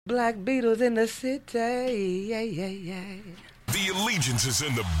Black Beatles in the city, yeah, yeah, yeah. The allegiance is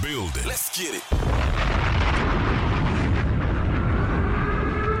in the building. Let's get it.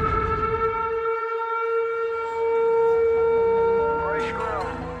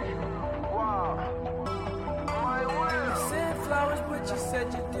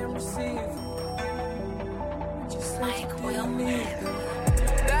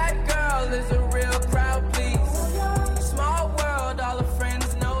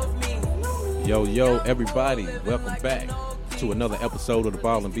 Yo, everybody, welcome back to another episode of the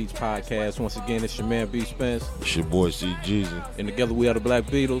Ballin' Beats podcast. Once again, it's your man, B. Spence. It's your boy, C. Jeezy. And together we are the Black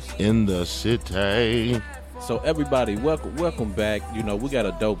Beatles. In the city. So everybody, welcome back. You know, we got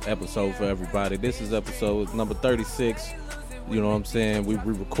a dope episode for everybody. This is episode number 36. You know what I'm saying? We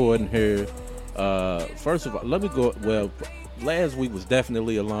recording here. First of all, let me go. Well, last week was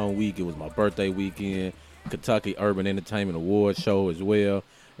definitely a long week. It was my birthday weekend. Kentucky Urban Entertainment Awards show as well.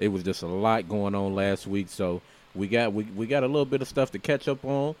 It was just a lot going on last week, so we got a little bit of stuff to catch up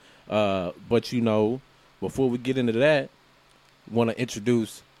on. But you know, before we get into that, want to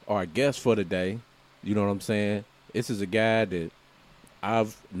introduce our guest for today. You know what I'm saying? This is a guy that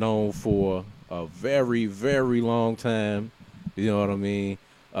I've known for a very, very long time. You know what I mean?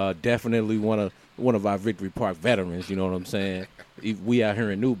 Definitely one of our Victory Park veterans. You know what I'm saying? We out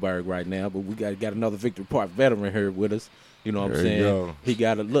here in Newburgh right now, but we got another Victory Park veteran here with us. You know what I'm saying? Go. He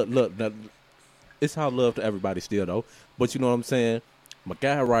got a look. Now, it's all love to everybody still though. But you know what I'm saying? My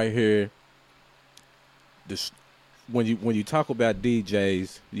guy right here. When you talk about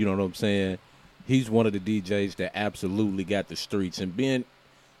DJs, you know what I'm saying? He's one of the DJs that absolutely got the streets and been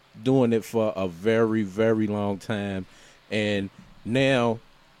doing it for a very, very long time. And now,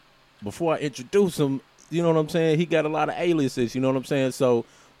 before I introduce him, you know what I'm saying? He got a lot of aliases. You know what I'm saying? So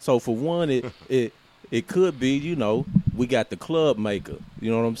for one, it could be, you know, we got the club maker,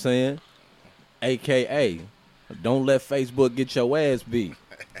 you know what I'm saying? AKA, don't let Facebook get your ass beat.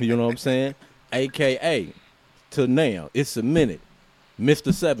 You know what I'm saying? AKA, to now, it's a minute,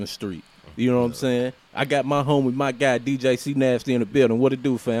 Mr. 7th Street. You know what I'm saying? I got my homie, my guy, DJ C Nasty in the building. What it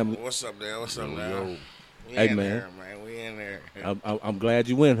do, family? What's up, there? What's up, now? Hey, man. There, man. We in there. I'm glad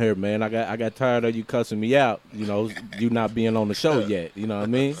you in here, man. I got tired of you cussing me out. You know, you not being on the show yet. You know what I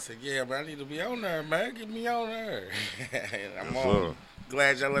mean? I said, yeah, man, I need to be on there, man. Get me on there. I'm Yes, on. sir.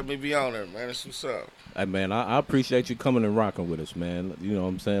 Glad y'all let me be on there, man. That's what's up. Hey, man, I appreciate you coming and rocking with us, man. You know what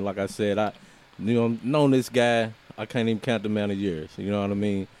I'm saying? Like I said, known this guy. I can't even count the amount of years. You know what I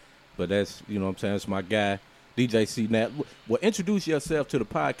mean? But that's, you know what I'm saying? That's my guy, DJ C Nat. Well, introduce yourself to the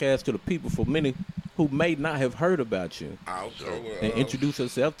podcast, to the people, for many who may not have heard about you. Okay. Well, And introduce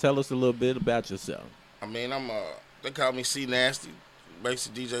yourself. Tell us a little bit about yourself. I mean, they call me C Nasty.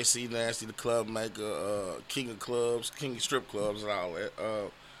 Basically, DJ C Nasty, the club maker, king of clubs, king of strip clubs and all that.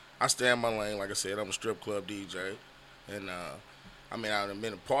 I stay in my lane. Like I said, I'm a strip club DJ. And, I mean, I've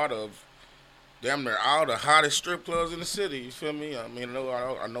been a part of damn near all the hottest strip clubs in the city. You feel me? I mean,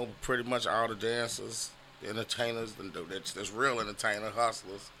 I know pretty much all the dancers, the entertainers, that's real entertainer,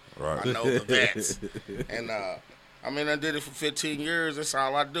 hustlers. Right. I know the vets. And, I mean, I did it for 15 years. That's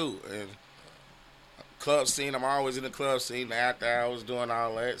all I do. And club scene, I'm always in the club scene, the after hours, doing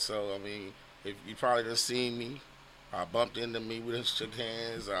all that. So, I mean, if you probably done seen me, bumped into me, we done shook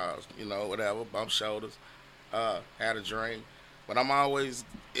hands, you know, whatever, bumped shoulders, had a drink. But I'm always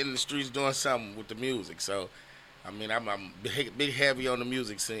in the streets doing something with the music. So, I mean, I'm big heavy on the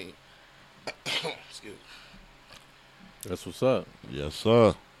music scene. Excuse me. That's what's up. Yes,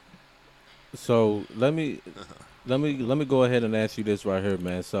 sir. So let me go ahead and ask you this right here,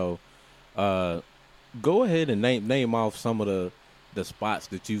 man. So, go ahead and name off some of the spots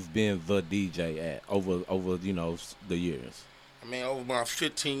that you've been the DJ at over you know the years. I mean, over my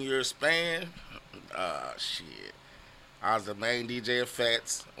 15-year span, shit. I was the main DJ of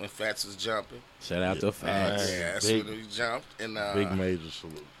Fats when Fats was jumping. Shout out to Fats. Yeah, that's Big- when he jumped. And, Big major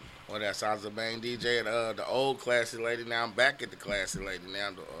salute. What else? I was the main DJ at the old Classy Lady. Now I'm back at the Classy Lady.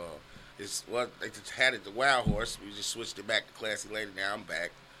 Now it's what they just had it the Wild Horse. We just switched it back to Classy Lady. Now I'm back.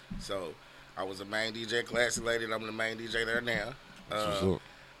 So I was the main DJ at Classy Lady, and I'm the main DJ there now. That's what's up.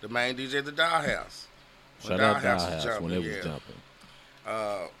 The main DJ at the Dollhouse. Shout out was Dollhouse when it was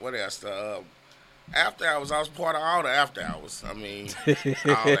jumping. What else? After hours, I was part of all the after hours. I mean, all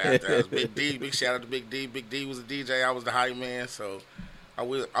the after hours. Big D, big shout out to Big D. Big D was a DJ. I was the hype man. So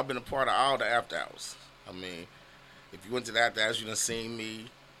I've been a part of all the after hours. I mean, if you went to the after hours, you done seen me.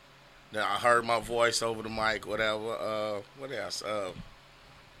 Then I heard my voice over the mic, whatever. What else?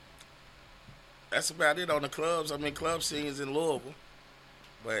 That's about it on the clubs. I mean, club scenes in Louisville.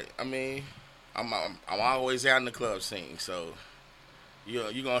 But I mean, I'm always out in the club scene. So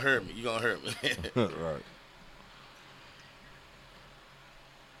You gonna hurt me. You gonna hurt me. Right.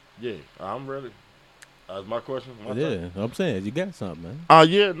 Yeah, I'm ready. That's my question. My turn? Yeah, I'm saying you got something, man.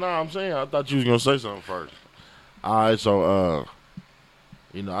 Yeah, no, I'm saying I thought you was gonna say something first. All right, so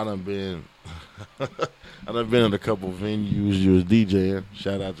I done been in a couple venues. You was DJing.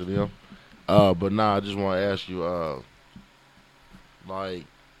 Shout out to them. But now I just want to ask you, like,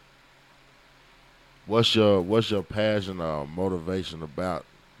 what's your passion or motivation about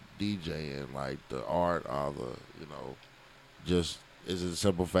DJing? Like the art or just is it a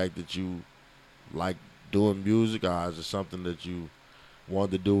simple fact that you like doing music, or is it something that you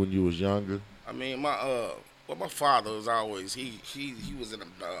wanted to do when you was younger? I mean, my father was always he was in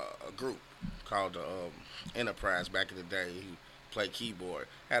a group called the Enterprise back in the day. He played keyboard,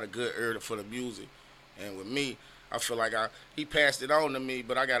 had a good ear for the music, and with me, I feel like he passed it on to me,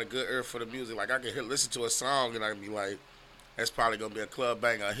 but I got a good ear for the music. Like I can listen to a song and I can be like, that's probably gonna be a club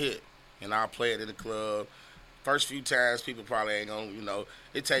banger, a hit, and I'll play it in the club. First few times, people probably ain't gonna,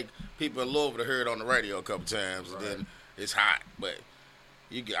 it take people in Louisville to hear it on the radio a couple times, right. And then it's hot. But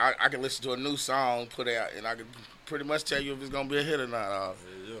I can listen to a new song put out, and I can pretty much tell you if it's gonna be a hit or not.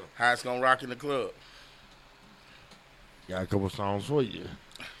 How it's gonna rock in the club. Got a couple songs for you.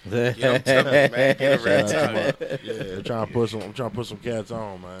 Get them to me, man. Get it Red Talk. Yeah, I'm trying to put some cats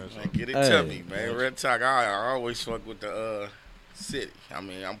on, man. So. Man, get it to me, man. Red Talk. I always fuck with the city. I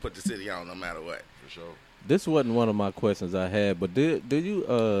mean, I'm put the city on no matter what. For sure. This wasn't one of my questions I had, but did you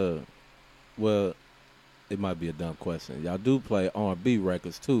well, it might be a dumb question. Y'all do play R&B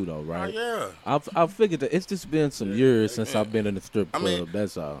records too, though, right? Oh yeah. I figured that it's just been some years since I've been in the strip club.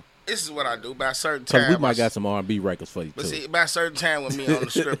 That's all. This is what I do. By a certain time, we might got some R&B records for you but too. See, by a certain time with me on the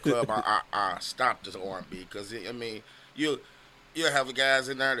strip club, I stopped the R&B because I mean, you'll have the guys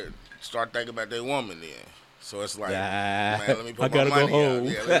in there that start thinking about their woman then. So it's like, man, let me put my money up.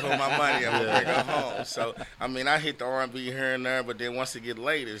 Yeah, let me put my money up and bring her home. So, I mean, I hit the R&B here and there, but then once it get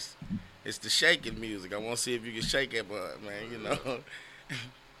late, it's the shaking music. I want to see if you can shake it, but man,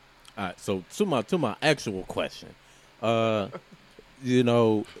 All right, so to my actual question,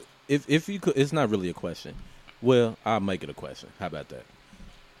 if you could, it's not really a question. Well, I'll make it a question. How about that?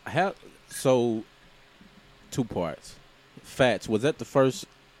 Two parts. Fats, was that the first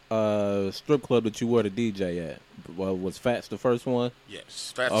strip club that you were the DJ at? Well, was Fats the first one?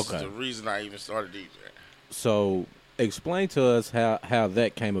 Yes, Fats is the reason I even started DJing. So explain to us how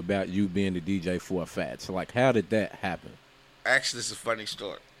that came about, you being the DJ for Fats. Like, how did that happen? Actually, it's a funny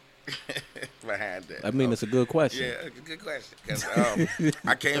story behind that. I mean, it's a good question. Yeah, it's a good question. Because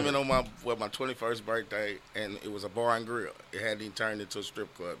I came in on my 21st birthday, and it was a bar and grill. It hadn't even turned into a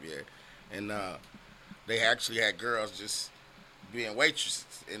strip club yet. And they actually had girls just being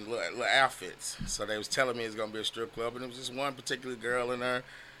waitresses in little outfits. So they was telling me it's going to be a strip club, and there was just one particular girl in there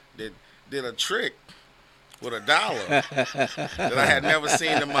that did a trick with $1 that I had never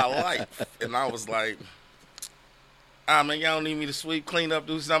seen in my life. And I was like, man, y'all don't need me to sweep, clean up,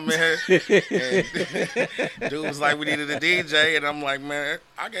 do something in here? And dude was like, we needed a DJ. And I'm like, man,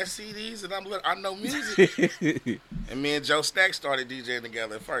 I got CDs and I know music. And me and Joe Stack started DJing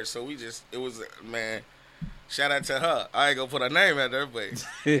together at first. So man, shout out to her. I ain't going to put her name out there, but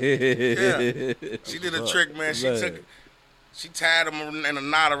yeah. She did a trick, man. She tied him in a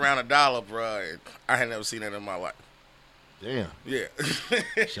knot around $1, bro. And I had never seen that in my life. Damn. Yeah.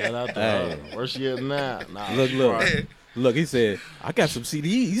 Shout out to her. Where she at now? Nah, Look, he said, I got some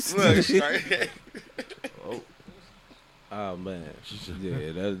CDs. Look, oh, man. She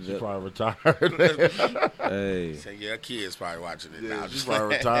probably retired. Hey. So, yeah, kids probably watching it now. She's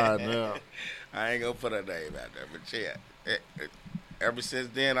probably retired now. I ain't going to put her name out there. But, yeah, ever since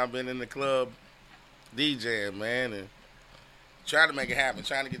then, I've been in the club DJing, man, and trying to make it happen,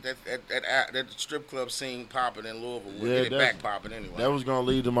 trying to get that strip club scene popping in Louisville. We'll get it back popping anyway. That was going to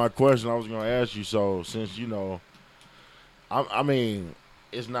lead to my question. I was going to ask you, so since, I mean,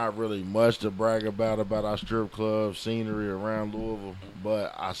 it's not really much to brag about our strip club scenery around Louisville,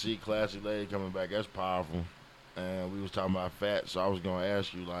 but I see Classy Lady coming back. That's powerful. And we was talking about Fats, so I was going to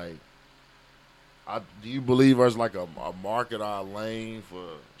ask you, like, do you believe there's like a market or a lane for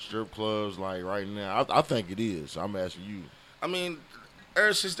strip clubs like right now? I think it is. So I'm asking you. I mean,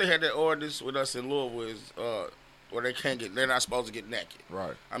 ever since they had that ordinance with us in Louisville, is where they're not supposed to get naked.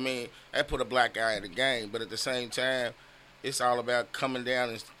 Right. I mean, that put a black eye in the game, but at the same time, it's all about coming down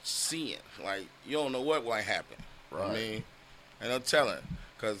and seeing. Like, you don't know what might happen. Right. I mean, and I'm telling,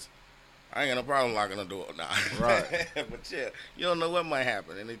 because I ain't got no problem locking the door now. Right. But yeah, you don't know what might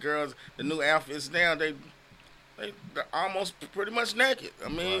happen. And the girls, the new outfits now, they're almost pretty much naked. I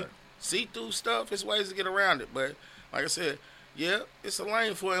mean, see-through stuff, there's ways to get around it. But like I said, yeah, it's a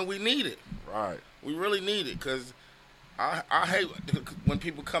lane for it, and we need it. Right. We really need it because I hate when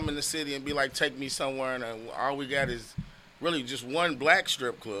people come in the city and be like, take me somewhere, and all we got is really just one black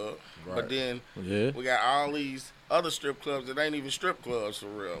strip club. Right. But then Yeah. we got all these other strip clubs that ain't even strip clubs for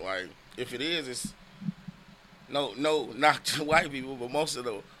real. Like, if it is, it's no, not to white people, but most of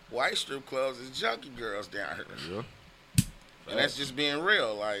the white strip clubs is junkie girls down here. Yeah. And that's just being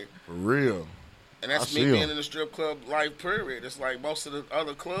real. Like, For real. and that's I me see being 'em. in the strip club life period. It's like most of the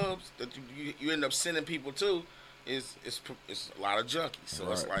other clubs that you end up sending people to is a lot of junkies.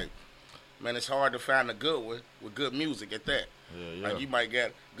 So it's Right. like, man, it's hard to find a good one with good music at that. Yeah. Like, you might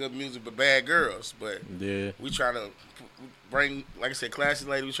get good music but bad girls, but Yeah. we try to bring, like I said, Classy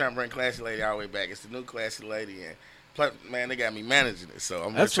Lady. We trying to bring Classy Lady all the way back. It's the new Classy Lady, and plus, man, they got me managing it. So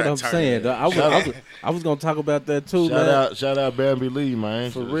I'm That's gonna what I'm try to turn saying. it. Though. I was gonna talk about that too, man. Shout out Bambi Lee,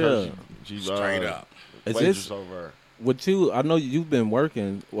 man. For real. She's Straight up. Is waitress this over. with you? I know you've been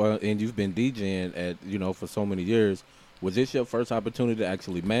working and you've been DJing at for so many years. Was this your first opportunity to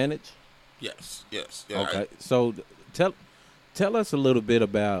actually manage? Yes. Yeah, Okay, so tell us a little bit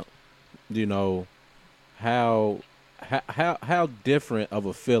about how different of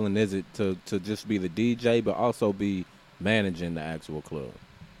a feeling is it to just be the DJ but also be managing the actual club?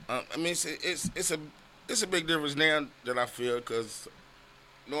 I mean, it's a big difference now that I feel because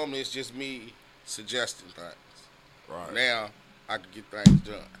normally it's just me suggesting things. Right. Now I can get things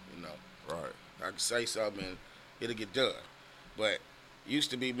done. Right. I can say something and it'll get done. But used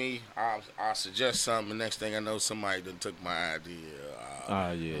to be me. I'll suggest something. The next thing I know, somebody done took my idea.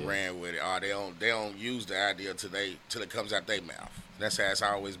 Ran with it. Or they don't use the idea till it comes out their mouth. That's how it's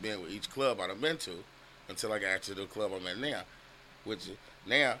always been with each club I've been to until I got to the club I'm at now. Which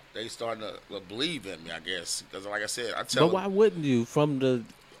now they starting to believe in me, I guess. Because like I said, I tell But why wouldn't you? From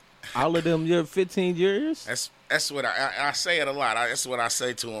all of them, your 15 years. That's what I say it a lot. That's what I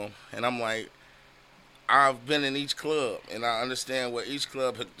say to them, and I'm like, I've been in each club, and I understand what each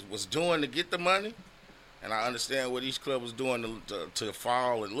club was doing to get the money, and I understand what each club was doing to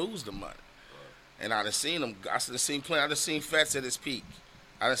fall and lose the money. And I done seen them. I done seen plenty. I done seen Fats at his peak.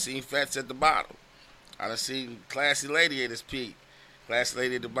 I done seen Fats at the bottom. I done seen Classy Lady at his peak. Classy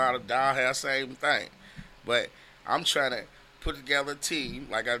Lady at the bottom. Dollhouse, same thing. But I'm trying to put together a team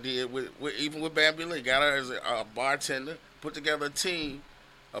like I did even with Bambi Lee. Got her as a bartender. Put together a team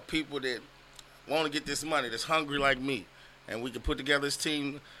of people that want to get this money, that's hungry like me. And we can put together this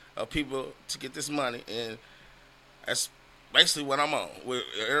team of people to get this money. And that's basically what I'm on, with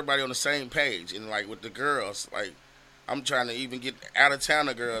everybody on the same page. And like with the girls, like I'm trying to even get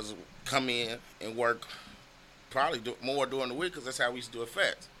out-of-towner girls come in and work probably more during the week because that's how we used to do it at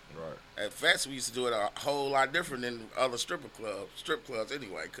Fats. Right. At Fats, we used to do it a whole lot different than other strip clubs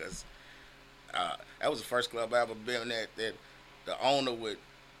anyway, because that was the first club I ever been at that the owner would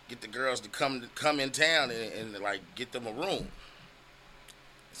get the girls to come in town and like get them a room.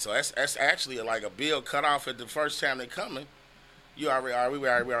 So that's actually like a bill cut off at the first time they coming. We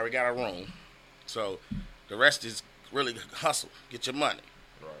already got a room. So the rest is really hustle, get your money.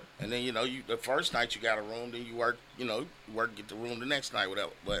 Right. And then the first night you got a room, then you work, get the room the next night,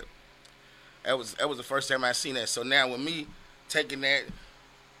 whatever. But that was the first time I seen that. So now with me taking that,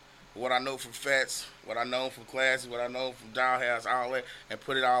 what I know from Fats, what I know from Classy, what I know from Dollhouse, all that, and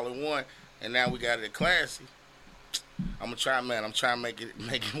put it all in one, and now we got it at Classy. I'm trying to make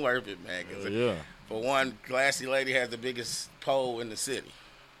it worth it, man. 'Cause Yeah. for one, Classy Lady has the biggest pole in the city.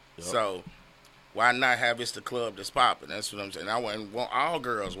 Yep. So why not have it's the club that's popping? That's what I'm saying. I want all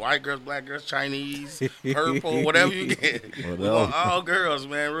girls, white girls, black girls, Chinese, purple, whatever you get. We want all girls,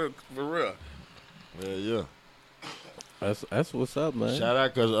 man, for real. Yeah. That's what's up, man. Shout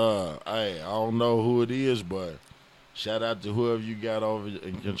out, cause I don't know who it is, but shout out to whoever you got over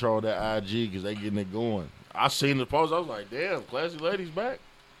in control of that IG, cause they getting it going. I seen the post, I was like, damn, Classy Lady's back.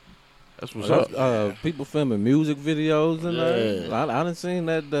 That's what's up. People filming music videos and Yeah. I done seen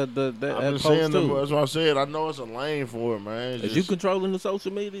that I've been post seeing them. too. That's what I said. I know it's a lane for it, man. It's Is you controlling the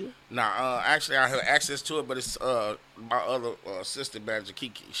social media? Nah, actually I have access to it, but it's my other assistant manager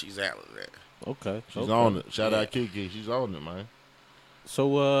Kiki. She's handling that. Okay, She's on it. Shout out Kiki. She's on it, man.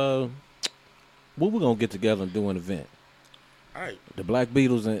 So, when we gonna get together and do an event? All right, The Black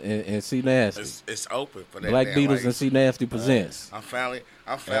Beatles and C Nasty. it's open for that. Black damn, Beatles like, and C Nasty presents I finally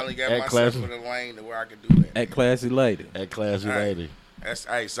got at myself Classy. in a lane to where I can do that. at Classy Lady. That Classy All right. Lady. That's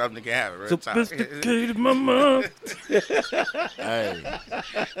something can happen. Real time. Sophisticated mama. Hey,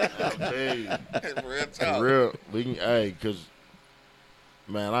 I'll tell you. Real For talk. real, we can, cause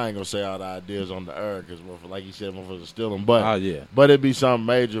man, I ain't gonna say all the ideas on the air, cause like you said, motherfuckers steal them. But Oh yeah. but it'd be something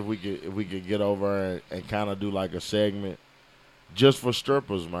major if we could get over and kind of do like a segment just for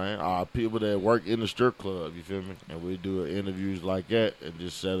strippers, man. People that work in the strip club, you feel me? And we do interviews like that and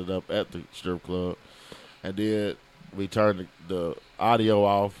just set it up at the strip club. And then we turn the audio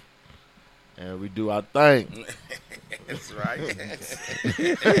off and we do our thing. That's right.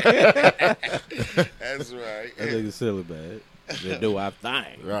 That's right. That nigga silly, man. They do our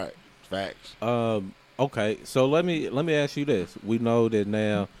thing. Right. Facts. Okay, so let me ask you this. We know that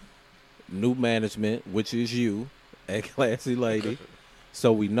now new management, which is you, a Classy Lady.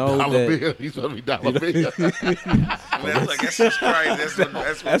 So we know Dollar that bill. He's gonna be dollar bill. Man, look, that's just crazy.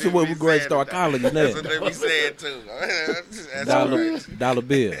 That's what we're going to start calling you That's now. what they be saying too. That's Dollar, crazy. dollar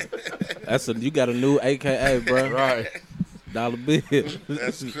bill. You got a new AKA, bro. Right. Dollar bill.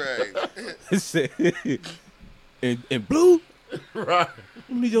 That's crazy. in blue, Right.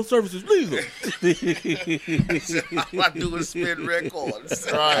 we need your services legal. All I do is spin records.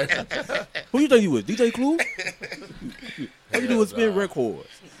 Right. Who you think you was, DJ Clue? All you do is spin records.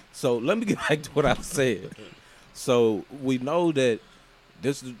 So let me get back to what I said. So we know that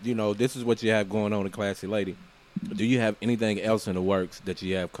this is what you have going on in Classy Lady. Do you have anything else in the works that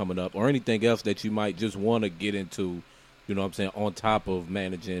you have coming up, or anything else that you might just want to get into? You know what I'm saying, on top of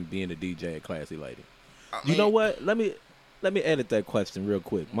managing, being a DJ at Classy Lady. You know what? Let me edit that question real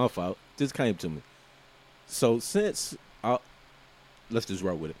quick. My fault. Just came to me. So let's just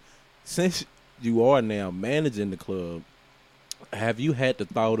roll with it. Since you are now managing the club, have you had the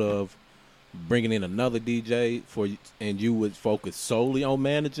thought of bringing in another DJ and you would focus solely on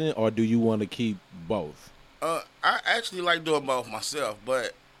managing, or do you want to keep both? I actually like doing both myself,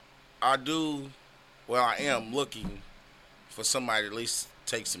 but I am looking for somebody to at least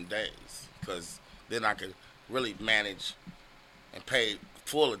take some days, because then I could really manage and pay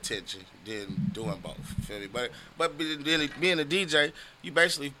full attention than doing both. You feel me? But being a DJ, you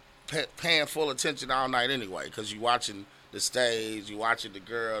basically paying full attention all night anyway, because you're watching the stage, you're watching the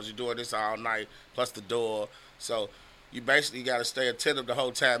girls, you're doing this all night, plus the door. So you basically got to stay attentive the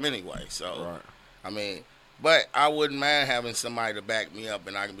whole time anyway. So, Right. I mean, but I wouldn't mind having somebody to back me up,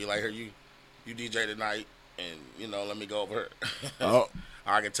 and I can be like, here, you DJ tonight, and, let me go over here. Oh.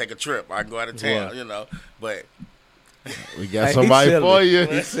 I can take a trip. I can go out of town, but We got somebody for you.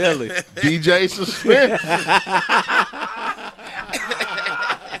 He's silly. DJ Suspense.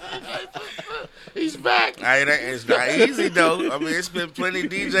 He's back. It's not easy, though. I mean, it's been plenty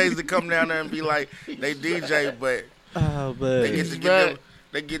of DJs that come down there and be like, they DJ, but Oh they man.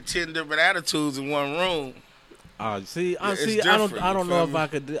 get 10 different attitudes in one room. It's it's different, I don't you know feel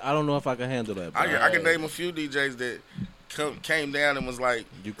if me? I don't know if I can handle that. Bro. I can name a few DJs that came down and was like,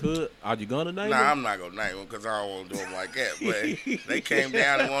 You could? Are you gonna name nah, them? I'm not going to name them because I don't want to do them like that. But they came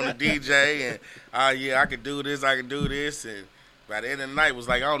down and wanted to DJ, and, yeah, I can do this, And by the end of the night, was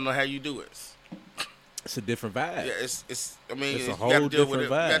like, I don't know how you do it. It's a different vibe. Yeah, it's. I mean, It's a you whole gotta deal with different it. You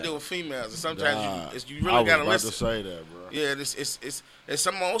vibe. gotta deal with females, and sometimes you I really was gotta about listen. to say that, bro. Yeah, it's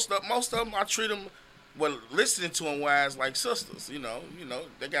some most of them I treat them, listening to them wise like sisters.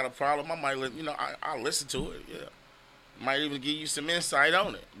 They got a problem. I might I'll listen to it. Yeah, might even give you some insight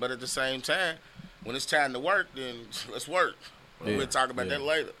on it. But at the same time, when it's time to work, then let's work. Yeah, We'll talk about yeah. that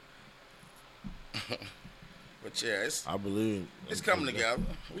later. But yeah, I believe it's coming together.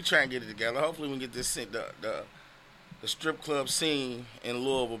 We try and get it together. Hopefully, we can get this the strip club scene in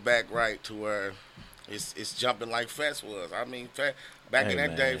Louisville back right to where it's jumping like Fats was. I mean, back in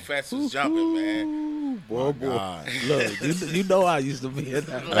that day, Fats was jumping, man. Ooh, boy. God. Look, you know I used to be in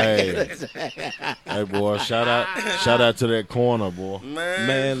that. Hey, boy, shout out to that corner, boy.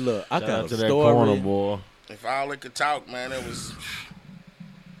 Man, look, I Shout got out a to that story. corner, boy. If all it could talk, man,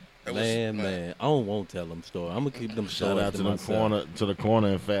 Man, I don't want to tell them stories. I'm gonna keep them Shout stories out to myself. the corner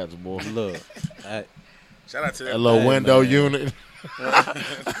and Fats, boy. Look, Shout out to That little Hey, window man. unit.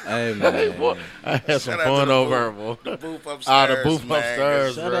 hey man, I had some Shout out fun to the over booth. there, boy. The booth upstairs. The booth man.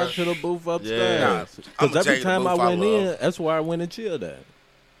 upstairs. shout out to the booth Yeah. upstairs. I'ma Because tell every you the time I booth I went love. in, that's where I went and chilled at.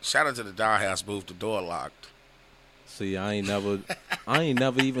 Shout out to the dollhouse booth. The door locked. See, I ain't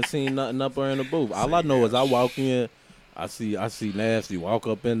never even seen nothing up there in the booth. All I know is I walk in, I see Nasty walk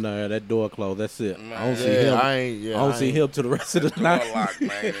up in there, that door closed. That's it. I don't see him. I don't see him to the rest of the Door night. locked,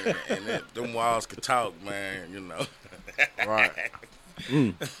 man. and them walls could talk, man. Right.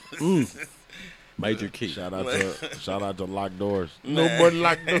 Major key. Shout out to locked doors. Man. No more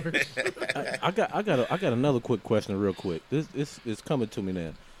locked doors. I got another quick question, real quick. This is coming to me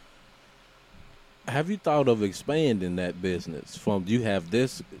now. Have you thought of expanding that business from you have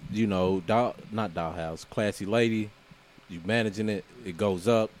this, not Dollhouse, Classy Lady, you managing it, it goes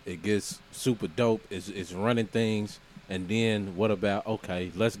up, it gets super dope, it's running things, and then what about,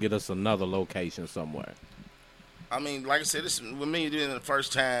 okay, let's get us another location somewhere. I mean, like I said, this with me being the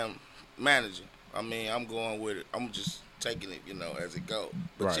first time managing. I mean, I'm going with it. I'm just taking it, as it goes.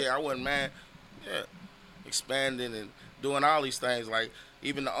 But Right. yeah, I wasn't mad. Yeah, expanding and doing all these things. Like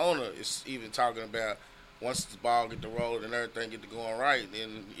even the owner is even talking about once the ball get to rolling and everything get to going right,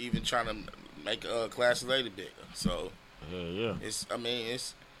 and even trying to make Classy Lady bigger. So Yeah.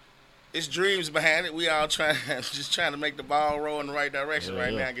 it's dreams behind it. We all just trying to make the ball roll in the right direction now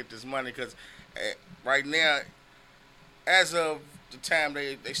and get this money. Because right now, as of the time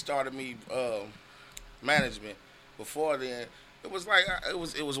they started me management, before then it was like it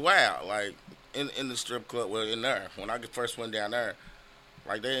was wild. Like in the strip club, well in there when I first went down there,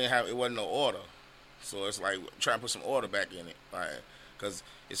 like they didn't have it wasn't no order. So it's like trying to put some order back in it, like because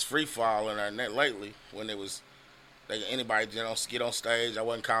it's free fall in there lately when it was. Anybody get on stage. I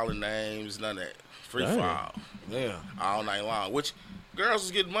wasn't calling names, none of that. Free fall. Yeah. All night long. Which girls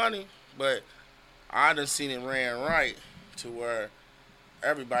was getting money, but I done seen it ran right to where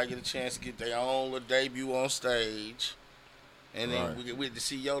everybody get a chance to get their own little debut on stage. And then we get to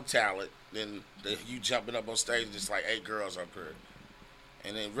see your talent. Then you jumping up on stage just like 8 girls up here.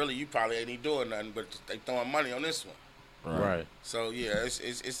 And then really you probably ain't even doing nothing, but they throwing money on this one. Right. So yeah,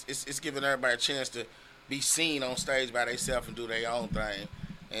 it's giving everybody a chance to be seen on stage by themselves and do their own thing.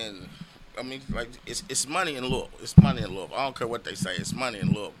 And I mean, like it's money in Louisville. It's money in Louisville. I don't care what they say. It's money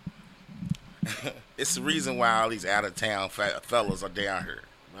in Louisville. It's the reason why all these out of town fellas are down here.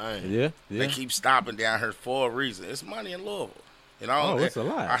 Man. Yeah. They keep stopping down here for a reason. It's money in Louisville. It's a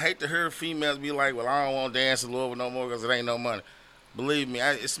lot. I hate to hear females be like, "Well, I don't want to dance in Louisville no more because it ain't no money." Believe me,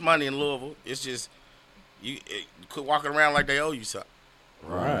 it's money in Louisville. It's just you quit walking around like they owe you something.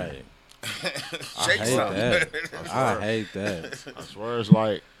 Right. Shake something. I hate that. I swear it's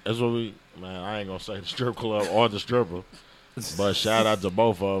like, that's what I ain't going to say the strip club or the stripper, but shout out to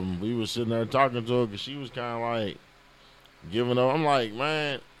both of them. We was sitting there talking to her because she was kind of like giving up. I'm like,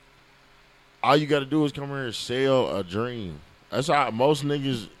 man, all you got to do is come here and sell a dream. That's how most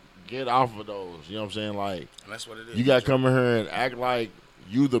niggas get off of those. You know what I'm saying? Like, And that's what it is. you got to come in here and act like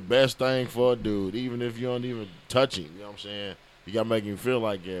you the best thing for a dude, even if you don't even touch him. You know what I'm saying? You got to make him feel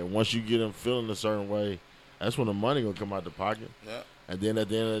like that. Once you get him feeling a certain way, that's when the money going to come out the pocket. Yeah. And then at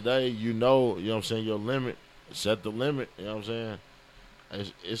the end of the day, you know what I'm saying, your limit. Set the limit, you know what I'm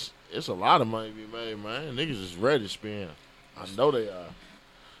saying? It's a lot of money to be made, man. Niggas is ready to spend. I know they are.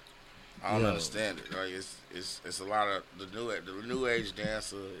 I don't understand it. Like it's a lot of the new age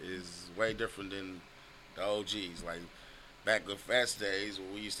dancer is way different than the OGs. Like back with Fast days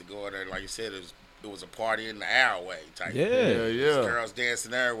when we used to go in there, like you said, it was a party in the alleyway type. Yeah. Yeah. Girls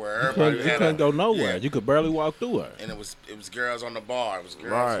dancing everywhere. You Everybody couldn't go nowhere. Yeah. You could barely walk through her. And it was girls on the bar. It was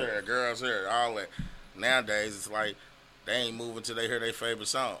girls Right. here, girls here, all that. Nowadays it's like they ain't moving till they hear their favorite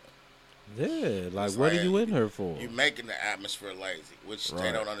song. Yeah, like It's what like, are you in her for? You making the atmosphere lazy, which they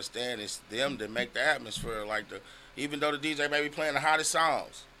Right. don't understand. It's them that make the atmosphere like even though the DJ may be playing the hottest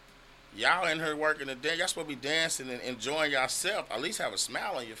songs, y'all in here working the day. Y'all supposed to be dancing and enjoying yourself. At least have a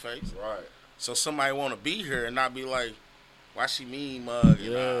smile on your face. Right. So somebody want to be here and not be like, why she mean mug?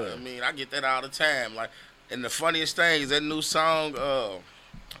 You know? Yeah. I mean, I get that all the time. Like, and the funniest thing is that new song,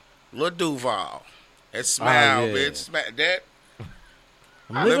 Lil Duval. That smile, yeah. bitch. That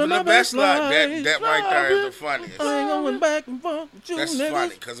I'm living the best life. life. That right there is the funniest. I ain't going back and forth with you That's niggas.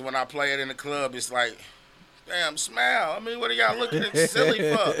 funny because when I play it in the club, it's like, damn, smile. I mean, what are y'all looking at silly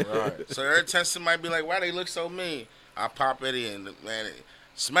for? Right. So every time somebody be like, why they look so mean? I pop it in, man.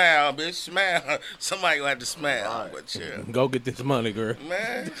 Smile, bitch, smile. Somebody gonna have to smile, Right. but yeah, Go get this money, girl.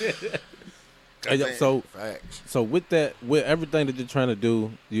 man. Hey, yo, so Facts. So with that, with everything that you're trying to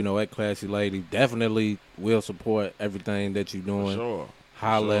do, at Classy Lady, definitely will support everything that you're doing. Sure.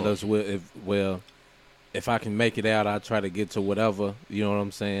 Holler at Sure. us if I can make it out, I'll try to get to whatever. You know what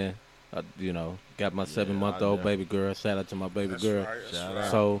I'm saying? Got my 7-month-old I baby girl. Shout out to my baby girl. That's Shout right.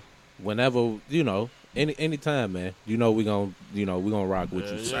 out. So whenever, anytime, man, we gonna rock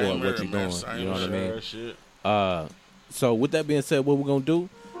with you, Yeah, support same what here, you're man, doing. same You know what I here. mean? Shit. So with that being said, what we're gonna do,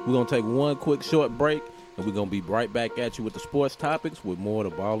 we're gonna take one quick short break, and we're gonna be right back at you with the sports topics with more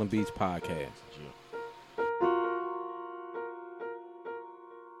of the Ball and Beats podcast.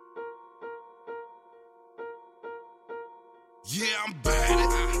 Yeah, I'm bad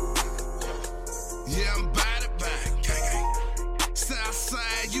Yeah, I'm bad at back.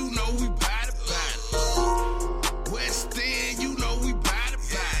 Southside, you know we bad at back. West End, you know we bad at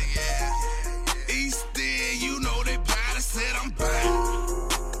back. East End, you know they bad. I said I'm bad.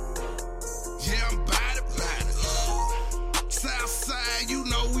 Yeah, I'm bad at back. Southside, you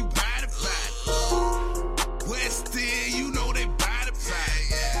know we bad at back. West End, you know they bad at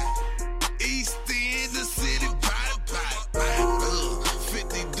back. East End, the city bad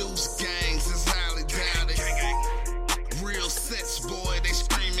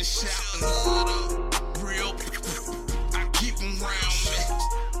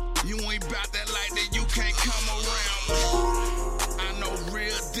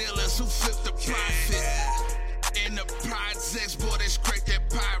who flip the profit. In the projects, boy, they scrape that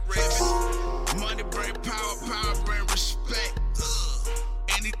pirate. Money bring power, power bring respect.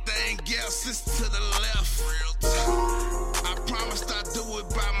 Anything else is to the left. I promised I'd do it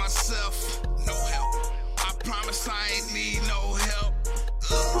by myself. No help. I promise I ain't need no help.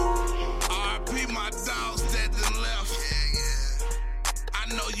 R.I.P. my dogs that done left. I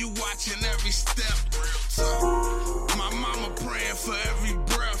know you watching every step. My mama praying for every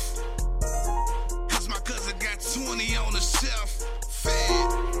breath. Cause my cousin got 20 on the shelf. Fed.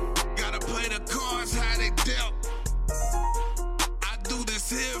 Gotta play the cards how they dealt. I do this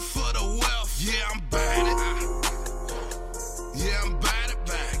here for the wealth. Yeah, I'm bad at it. Yeah, I'm bad at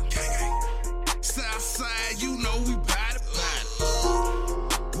back. Southside, you know we bad at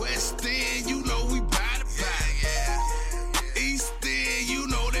back. West End, you know we bad at back. East End, you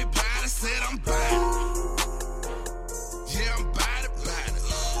know they bad. I said I'm bad. Yeah, I'm bad at back.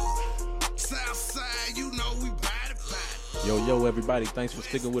 Southside, you know we bad at back. Yo, everybody, thanks for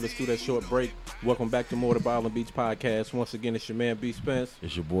sticking with us through that short break. Welcome back to more of the Ball and Beach podcast. Once again, it's your man, B. Spence.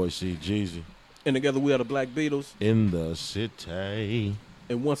 It's your boy, C. Jeezy. And together we are the Black Beatles. In the city.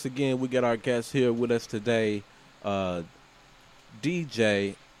 And once again, we got our guest here with us today,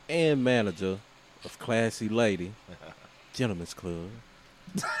 DJ and manager of Classy Lady, Gentlemen's Club.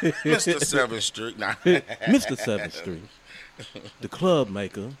 Mr. 7th Street. Nah. Mr. 7th Street, the club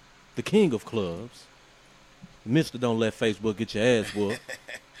maker, the king of clubs. Mr. Don't Let Facebook Get Your Ass Whooped.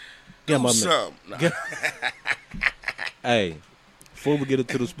 Do something. Nah. Hey, before we get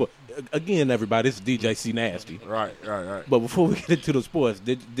into the sport, again, everybody, it's DJ C Nasty. Right. But before we get into the sports,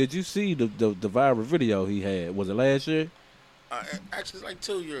 did you see the viral video he had? Was it last year? Actually, it's like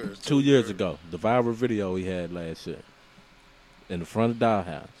 2 years. 2 years ago. The viral video he had last year. In the front of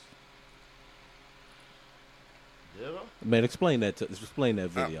Dollhouse. Yeah. Man, explain that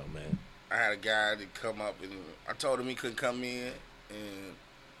video, man. I had a guy that come up and I told him he couldn't come in, and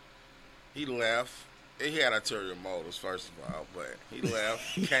he left. He had ulterior motives, first of all, but he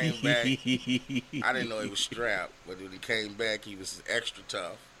left, came back. I didn't know he was strapped, but when he came back, he was extra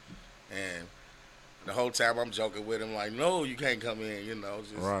tough. And the whole time I'm joking with him, like, no, you can't come in,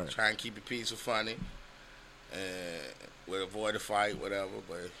 just try and keep it peaceful, funny, and we'll avoid a fight, whatever.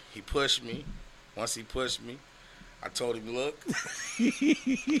 But he pushed me. Once he pushed me, I told him, look.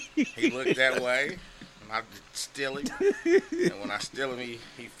 He looked that way, and I still him. And when I still him,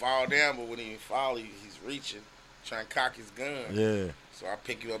 he fall down, but when he fall, he's reaching, trying to cock his gun. Yeah. So I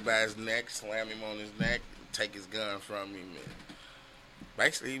pick him up by his neck, slam him on his neck, and take his gun from him. And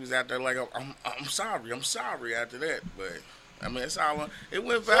basically, he was out there like, I'm sorry after that. But, I mean, it's all it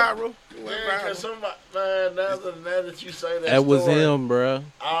went viral. Because somebody, man, now that you say that That was story, him, bro.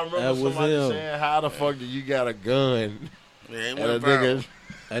 I remember That was somebody him. saying, how the fuck do you got a gun? Yeah, it And went a viral.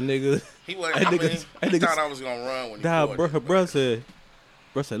 That nigga. He wasn't, That I mean, nigga- he thought I was going to run when he Nah, caught it.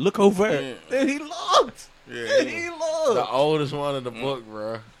 bro said, look over there. And he looked. Yeah, And he looked. The oldest one in the book,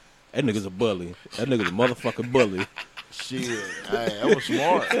 bro. That nigga's a bully. That nigga's a motherfucking bully. Shit. Hey, that was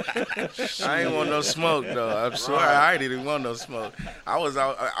smart. I ain't want no smoke, though. I swear I didn't want no smoke. I was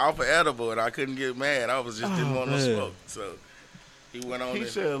off of edible, and I couldn't get mad. I was just didn't want no man. smoke. So he went on He there.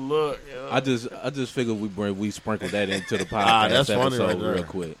 said, look. I just figured we sprinkled that into the podcast Ah, that's funny episode right there. real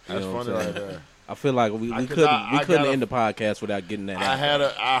quick. You That's know what funny I'm right saying? there. I feel like we I couldn't gotta- end the podcast without getting that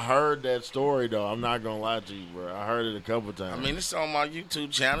out. I heard that story though. I'm not gonna lie to you, bro. I heard it a couple times. I mean, it's on my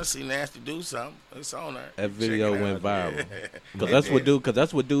YouTube channel. See Nasty do something. It's on there. That video Check it went out. viral. Yeah. Cause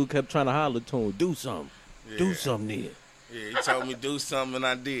that's what dude kept trying to holler to him. Do something. Do Yeah. something then. Yeah, he told me do something, and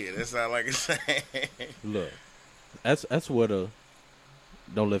I did. That's all I can say. Look. That's where the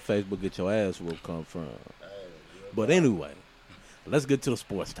don't let Facebook get your ass whooped come from. But anyway, let's get to the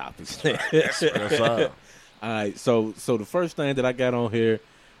sports topics. That's all. All right, so the first thing that I got on here,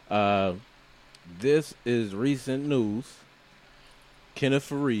 this is recent news. Kenneth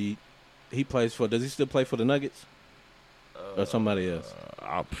Faried, does he still play for the Nuggets? Or somebody else?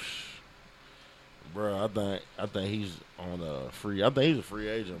 Bro, I think he's on a free. I think he's a free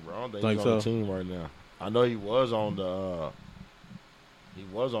agent, bro. I don't think Think he's on the so? team right now. I know he was on the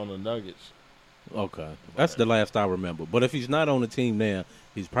Nuggets. Okay. That's the last I remember. But if he's not on the team now,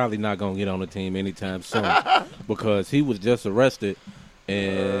 he's probably not going to get on the team anytime soon because he was just arrested.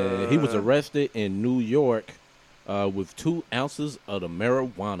 And he was arrested in New York with 2 ounces of the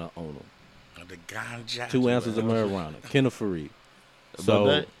marijuana on him. The ganja. 2 ounces of marijuana. Kenneth Faried. But So,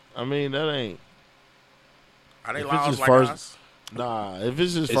 that ain't. Are they If it's laws his like first- us? Nah, if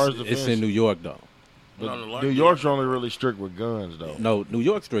it's his first offense, it's in New York, though. New York's only really strict with guns, though. No, New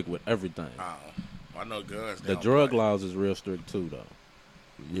York's strict with everything. Oh, I know guns. The drug laws is real strict, too, though.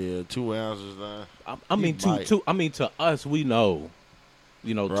 Yeah, 2 ounces now. I mean, He might. I mean, to us, we know,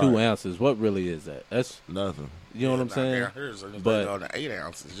 you know, Right. 2 ounces. What really is that? That's Nothing. you know what I'm Not saying. Down here, so you But- go to 8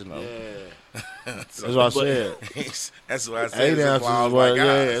 ounces, you know. Yeah, So- that's what I said. that's what I said. 8 It's ounces involved is what. like Yeah,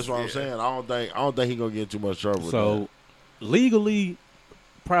 guys. that's what I'm saying. I don't think he gonna get too much trouble. So with legally,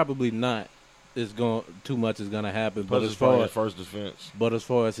 probably not. Is going too much is gonna happen. that. But Plus, as it's probably far his first defense.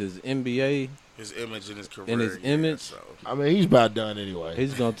 his NBA, His image and his career. And his yeah, image? So. I mean, he's about done anyway.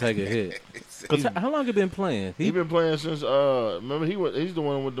 he's gonna take a hit. Cause how long he been playing? He been playing since. Remember he's the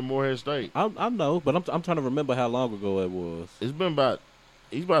one with the Morehead State. I know, but I'm trying to remember how long ago it was. It's been about.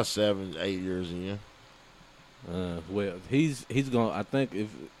 He's about 7, 8 years in. Well, he's gonna. I think if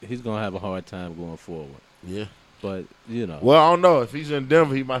he's gonna have a hard time going forward. Yeah. But you know, Well, I don't know. If he's in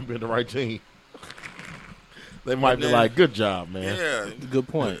Denver, he might be in the right team. They might be then- like, "Good job, man." Yeah. good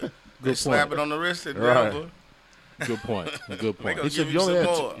point. They Good slap point. it on the wrist and Right. Denver. Good point. Good They point. gonna He said, give "You you only some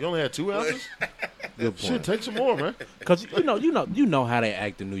had more. you only had 2 ounces. Good Shit, point. take some more, man." Because you know how they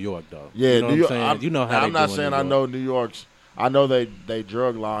act in New York, though. Yeah, you know New York. what I'm saying. You know how I'm they not do in saying New I York. know New York's. I know they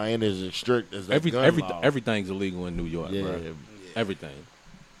drug law ain't as strict as that gun law. Everything's illegal in New York, Yeah, bro. Everything.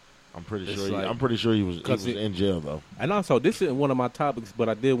 I'm pretty It's sure. like- I'm pretty sure he was 'cause in jail though. And also, this isn't one of my topics, but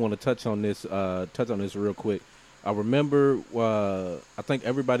I did want to touch on this. Real quick. I remember. I think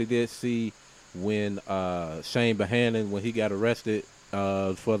everybody did see when Shane Bohannon when he got arrested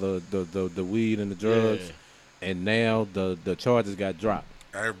for the weed and the drugs, and now the charges got dropped.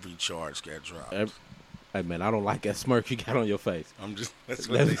 Every charge got dropped. Hey man, I don't like that smirk you got on your face. I'm just. That's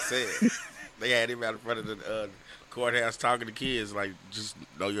what they said. They had him out in front of the courthouse talking to kids like, just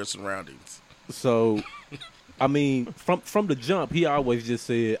know your surroundings. So, I mean, from the jump, he always just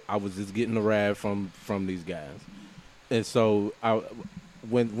said I was just getting a ride from these guys, and so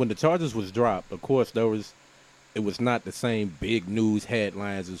when the charges was dropped, of course it was not the same big news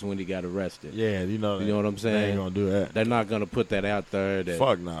headlines as when he got arrested. Yeah, you know what I'm They saying? ain't gonna do that. They're not gonna put that out there. That,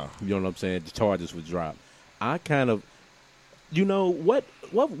 Fuck no. You know what I'm saying? The charges was dropped. I kind of, you know, what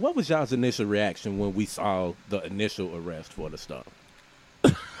was y'all's initial reaction when we saw the initial arrest for the stuff?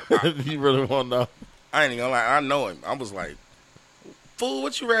 You really want to know? I ain't even gonna lie. I know him. I was like, fool,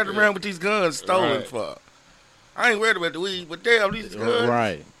 what you riding around with these guns stolen Right. for? I ain't worried about the weed, but damn, these guns.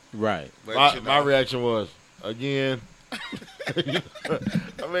 Right. But, My, you know, my reaction was again.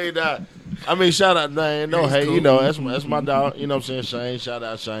 I mean, shout out, man. No, He's hey, cool. you know, that's my dog. You know what I'm saying? Shane, shout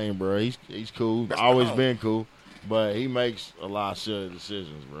out Shane, bro. He's cool. That's Always my dog. been cool, but he makes a lot of silly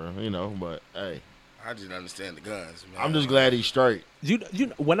decisions, bro. You know, but hey, I just understand the guns, man. I'm just glad he's straight. You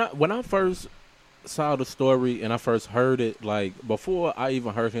know, when I first saw the story and I first heard it, like before I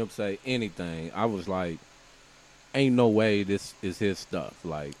even heard him say anything, I was like, "Ain't no way this is his stuff."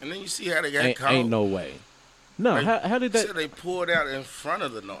 Like, And then you see how they got caught. ain't no way. No, Like, how did Said that? they pulled out in front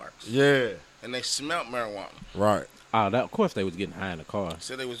of the narcs. Yeah, And they smelt marijuana. right. Oh, that of course they was getting high in the car.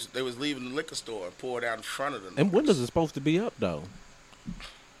 Said they was leaving the liquor store and poured out in front of the narcs. And windows are supposed to be up though.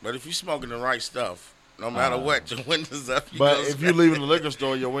 But if you smoking the right stuff, no matter what, your windows up. You But gonna if you leave in the liquor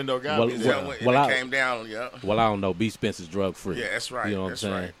store, your window got Well, me. smell- well, and it well, I- came down, yeah. Well, I don't know. B. Spencer's drug free. Yeah, that's right. You know what that's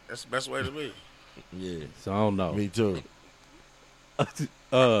I'm saying? right. That's the best way to be. Yeah, So I don't know. me too.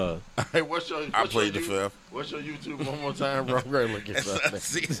 Hey, what's your? I what's played your, the fifth. What's your YouTube one more time, bro? I'm ready to look at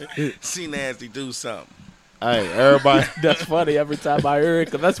something. see Nasty do something. Hey, everybody. That's funny every time I hear it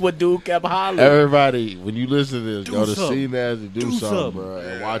because that's what dude kept hollering. Everybody, when you listen to this, Do go to something. See Nasty, do Do something, something. bro,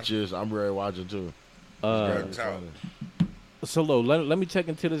 and Yeah. watch this. I'm ready watching too. Good It's talk. funny. So Lo, let me check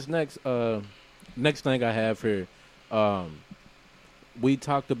into this next thing I have here. We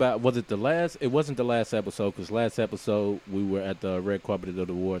talked about it wasn't the last episode because last episode we were at the red carpet of the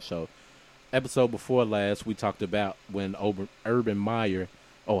award show. Episode before last we talked about when Urban Meyer,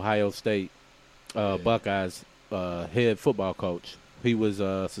 Ohio State Buckeyes head football coach, he was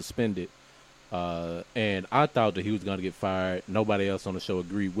suspended, and I thought that he was going to get fired. Nobody else on the show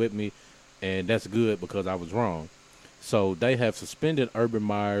agreed with me, and that's good because I was wrong. So they have suspended Urban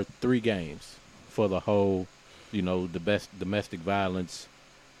Meyer 3 games for the whole, the best domestic violence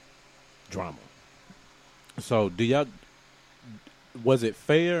drama. So was it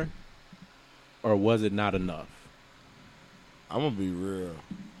fair or was it not enough? I'm gonna be real.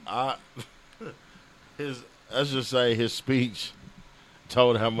 Let's just say his speech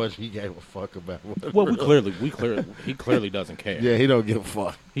told how much he gave a fuck about. Well, he clearly doesn't care. Yeah, he don't give a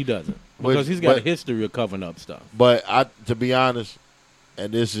fuck. He doesn't Which- because he's got a but- history of covering up stuff. But to be honest,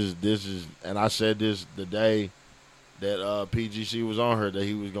 and this is, and I said this the day that PGC was on her that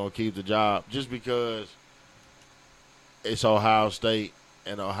he was gonna keep the job just because it's Ohio State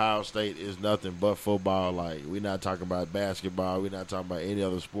and Ohio State is nothing but football. Like, we're not talking about basketball. We're not talking about any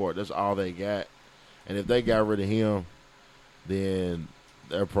other sport. That's all they got. And if they got rid of him, then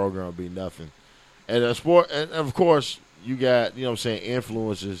their program would be nothing. And a sport, and of course, you got, you know what I'm saying,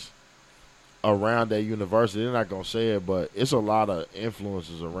 influences around that university. They're not going to say it, but it's a lot of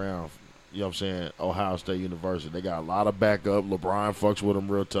influences around, you know what I'm saying, Ohio State University. They got a lot of backup. LeBron fucks with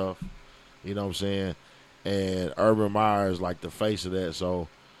them real tough. You know what I'm saying? And Urban Meyer is like the face of that. So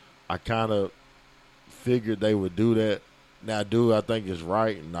I kind of figured they would do that. Now, do I think it's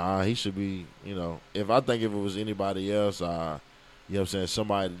right? Nah, he should be, you know. If it was anybody else, you know what I'm saying,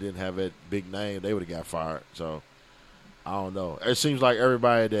 somebody that didn't have that big name, they would have got fired. So I don't know. It seems like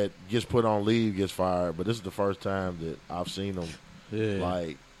everybody that gets put on leave gets fired, but this is the first time that I've seen them. Yeah.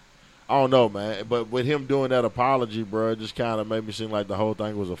 Like, I don't know, man. But with him doing that apology, bro, it just kind of made me seem like the whole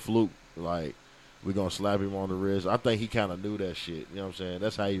thing was a fluke. Like, we're going to slap him on the wrist. I think he kind of knew that shit. You know what I'm saying?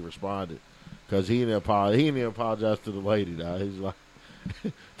 That's how he responded. Because he didn't apologize to the lady, dog. He's like,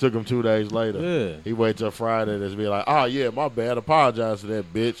 took him 2 days later. Yeah. He waited till Friday to be like, oh, yeah, my bad. Apologize to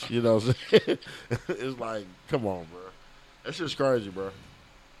that bitch. You know what I'm saying? It's like, come on, bro. That shit's crazy, bro.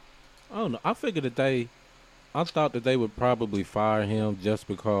 I don't know. I thought that they would probably fire him just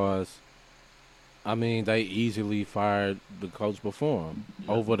because, I mean, they easily fired the coach before him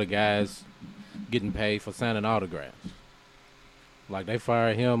over the guys getting paid for signing autographs. Like, they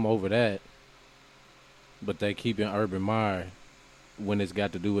fired him over that, but they keeping Urban Meyer when it's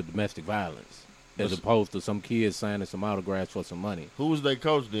got to do with domestic violence, as opposed to some kids signing some autographs for some money. Who was their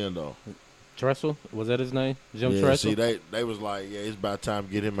coach then, though? Tressel? Was that his name? Jim Yeah, Tressel? see, they was like, yeah, it's about time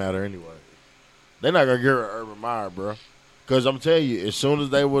to get him out of there anyway. They're not going to get rid of Urban Meyer, bro. Because I'm telling you, as soon as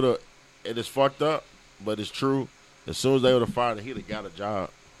they would have, it is fucked up, but it's true, as soon as they would have fired him, he'd have got a job.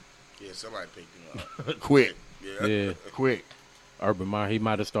 Yeah, somebody picked him up. Quick. Yeah. Quick. Urban Meyer, he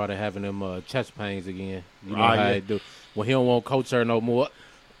might have started having them chest pains again. You know Oh, how yeah. they do. When he don't want coach her no more.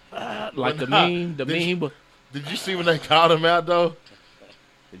 Like the meme. Did you see when they called him out, though?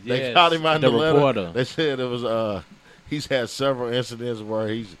 They Yes, called him out in the letter. reporter. They said it was, he's had several incidents where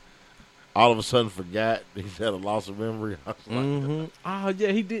he's all of a sudden forgot. He's had a loss of memory. I was like, Mm-hmm. Oh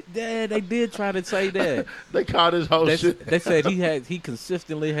yeah, he did. Yeah, they did try to say that. they called his whole shit. They said he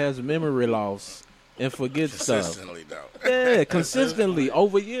consistently has memory loss and forgets stuff. Consistently, though. Yeah, consistently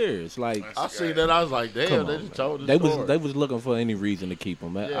over years. Like I seen that. I was like, damn, come they on, just man. told the story. They was looking for any reason to keep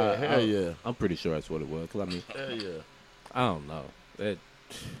him. Yeah, hell yeah. I'm pretty sure that's what it was. 'Cause I mean, Hell yeah. I don't know.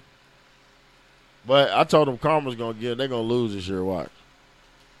 But I told them Karma's going to get, they're going to lose this year. Watch.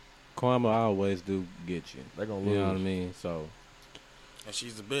 Karma always do get you. They're going to You lose. know what I mean? So And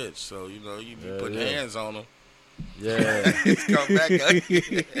she's a bitch, so, you know, you be Yeah, putting yeah. hands on them. Yeah, Come back up.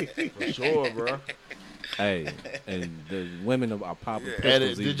 for sure, bro. hey, and the women are popping Yeah. pistols And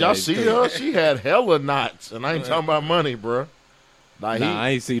these did y'all days, see too. her? She had hella knots. And I ain't talking about money, bro. Like, Nah, I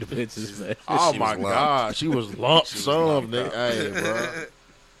ain't see the pictures, man. oh She my was lumped. God. She was lumped She was some, lumped nigga. up. Hey, bro.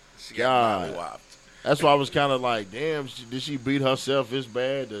 She God. got mollywopped. That's why I was kind of like, damn, did she beat herself this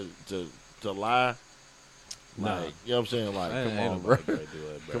bad to lie? Nah. Like, you know what I'm saying? Like, Ain't come on, nobody bro. gonna do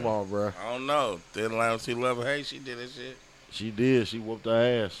it, bro. Come on, bro. I don't know. Didn't lie she love her. Hey, she did that shit. She did. She whooped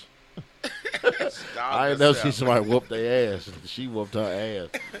her ass. Dog I ain't never seen herself. somebody whoop their ass. She whooped her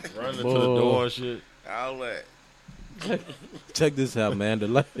ass. Running to the Boy. door and shit. All that. Check this out, man. The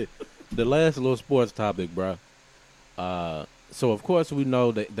last little sports topic, bro. So of course we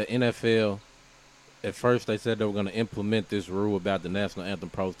know that the NFL. At first, they said they were going to implement this rule about the national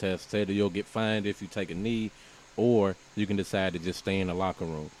anthem protest. Said that you'll get fined if you take a knee, or you can decide to just stay in the locker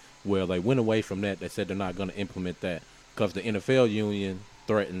room. Well, they went away from that. They said they're not going to implement that because the NFL union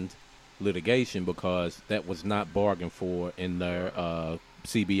threatened litigation because that was not bargained for in their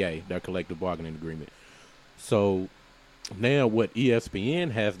CBA, their collective bargaining agreement. So now what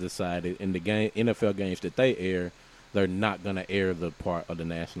ESPN has decided in the NFL games that they air, they're not going to air the part of the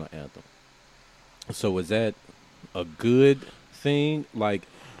national anthem. So is that a good thing? Like,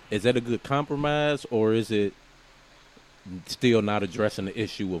 is that a good compromise, or is it still not addressing the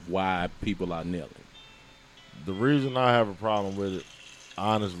issue of why people are kneeling? The reason I have a problem with it,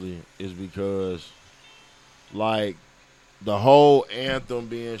 honestly, is because, like, the whole anthem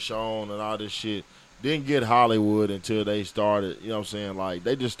being shown and all this shit didn't get Hollywood until they started, you know what I'm saying? Like,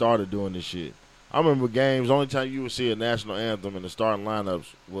 they just started doing this shit. I remember games, only time you would see a national anthem in the starting lineups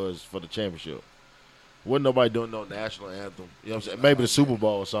was for the championship. Wasn't nobody doing no national anthem. You know what I'm saying? Maybe the Super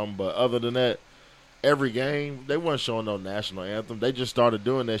Bowl or something, but other than that, every game, they weren't showing no national anthem. They just started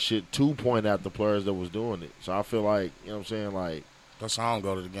doing that shit to point out the players that was doing it. So I feel like, you know what I'm saying, like, That's why I don't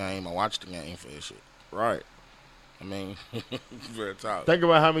go to the game. I watch the game for this shit. right. I mean, real talk. Think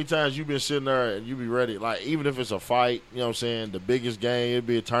about how many times you've been sitting there and you be ready. Like, even if it's a fight, you know what I'm saying, the biggest game, it'd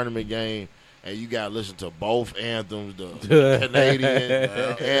be a tournament game, and you got to listen to both anthems, the Canadian.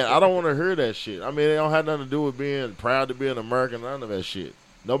 And I don't want to hear that shit. I mean, it don't have nothing to do with being proud to be an American, none of that shit.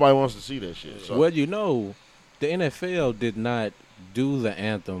 Nobody wants to see that shit. So. Well, you know, the NFL did not do the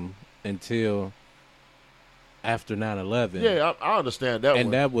anthem until after 9/11. Yeah, I understand that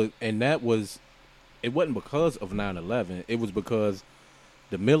one. That was it wasn't because of 9/11. It was because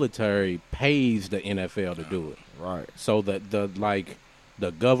the military pays the NFL to do it. Right. So that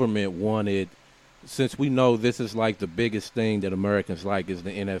the government wanted, since we know this is like the biggest thing that Americans like is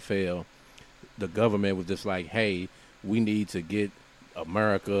the NFL, the government was just like, hey, we need to get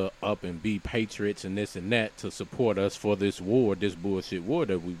America up and be patriots and this and that to support us for this war, this bullshit war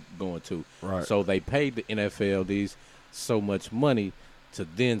that we're going to. Right. So they paid the NFL so much money to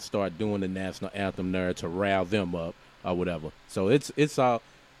then start doing the national anthem there to rile them up or whatever. So it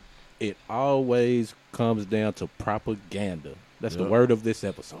always comes down to propaganda. That's the word of this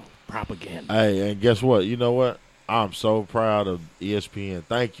episode. Propaganda. Hey, and guess what? You know what? I'm so proud of ESPN.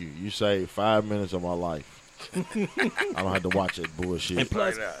 Thank you. You saved 5 minutes of my life. I don't have to watch that bullshit.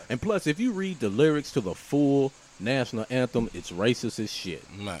 And plus, if you read the lyrics to the full national anthem, it's racist as shit.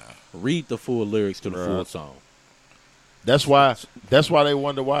 Nah. Read the full lyrics to the full song. That's why they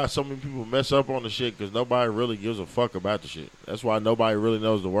wonder why so many people mess up on the shit, because nobody really gives a fuck about the shit. That's why nobody really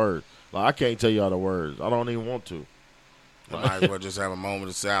knows the words. Like, I can't tell you all the words. I don't even want to. I might as well just have a moment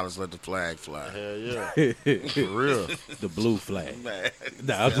of silence, let the flag fly. Hell yeah. For real. The blue flag.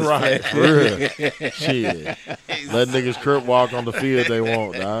 That's right. For real. Shit. Let niggas crip walk on the field they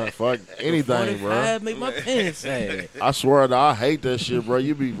want, dog. Fuck anything, bro. Make my pants sad. I swear, dog, I hate that shit, bro.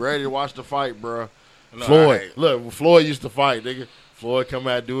 You be ready to watch the fight, bro. No, Floyd. Look, Floyd used to fight, nigga. Floyd come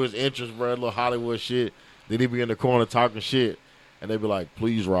out, do his entrance, bro, little Hollywood shit. Then he be in the corner talking shit. And they be like,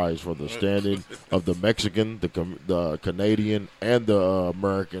 please rise for the standing of the Mexican, the Canadian, and the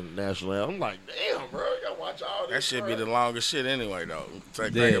American national anthem. I'm like, damn, bro, you gotta watch all this. That should be the longest shit anyway, though.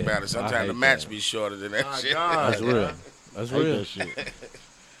 Think Yeah, about it. Sometimes the match be shorter than that My shit. God, That's real. That's I hate real. that shit.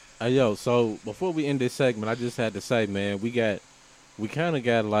 Hey, yo, so before we end this segment, I just had to say, man, we kind of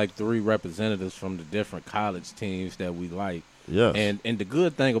got like 3 representatives from the different college teams that we like. Yes. And the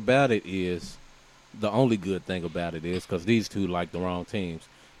good thing about it is, the only good thing about it is, because these two like the wrong teams,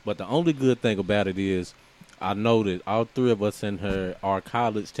 but the only good thing about it is, I know that all 3 of us in here are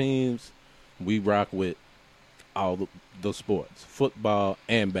college teams. We rock with all the sports, football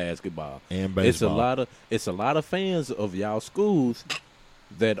and basketball. And baseball. It's a lot of fans of y'all schools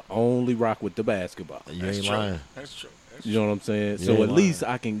that only rock with the basketball. You That's ain't true. lying. That's true. You know what I'm saying? You So ain't at least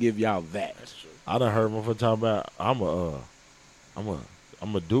I can give y'all that. That's true. I done heard motherfucker talk about, I'm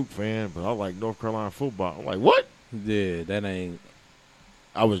a Duke fan, but I like North Carolina football. I'm like, what? Yeah, that ain't.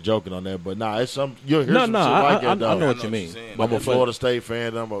 I was joking on that, but nah, it's some. You'll hear No, some no, shit I like that, know though. what you mean. saying. But I'm a before- Florida State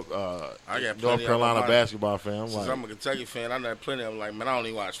fan. I'm a I got plenty North of Carolina them. basketball fan. I'm Since like, I'm a Kentucky fan, I know plenty of them like, man, I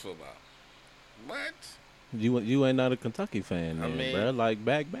only watch football. What? You ain't not a Kentucky fan, I then, mean- bro. Like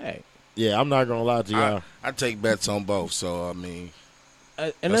back. yeah, I'm not gonna lie to y'all. I take bets on both, so I mean,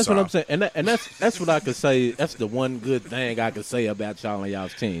 And That's that's what all. I'm saying. And that's what I could say. That's the one good thing I could say about y'all and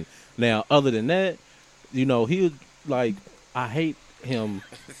y'all's team. Now, other than that, you know, he like, I hate him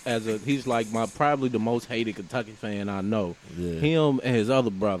he's like probably the most hated Kentucky fan I know. Yeah. Him and his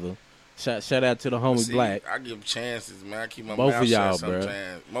other brother. Shout out to the homie see, Black. I give chances, man. I keep my Both mouth of y'all, shut bruh.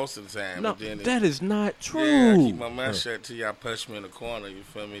 sometimes. Most of the time. No, but then that is not yeah, I true. keep my mouth shut till y'all push me in the corner. You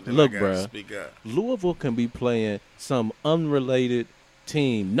feel me? Then Look, I gotta bruh. speak up. Louisville can be playing some unrelated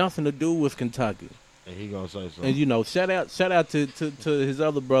team, nothing to do with Kentucky. And he gonna say something. And you know, shout out to his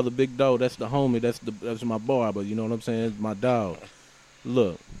other brother, Big Doe. That's the homie. That's my boy. But you know what I'm saying? It's my dog.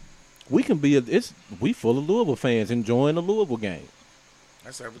 Look, we can be we full of Louisville fans enjoying the Louisville game.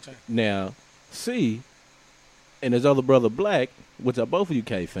 That's every time. Now, C and his other brother Black, which are both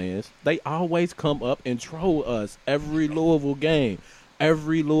UK fans, they always come up and troll us every Louisville game.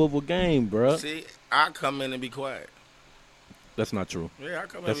 Every Louisville game, bruh. See, I come in and be quiet. That's not true. Yeah, I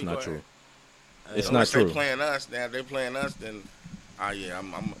come in That's and be not quiet. true. It's not Unless true. They playing us. Now, if they playing us, then, yeah,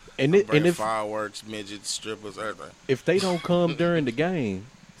 I'm And bringing if fireworks, midgets, strippers, everything. if they don't come during the game,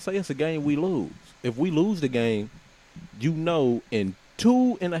 say it's a game we lose. If we lose the game, you know in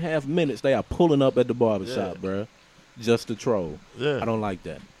 2.5 minutes they are pulling up at the barbershop, Yeah. bruh, just to troll. Yeah. I don't like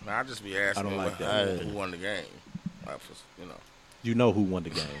that. Now, I just be asking I don't like who, that. who won the game. You know. You know who won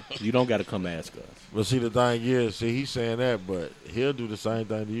the game. You don't got to come ask us. But see, the thing is, he's saying that, but he'll do the same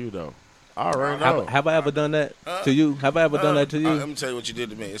thing to you, though. I already know. Have I ever done that to you? Have I ever done that to you? Let me tell you what you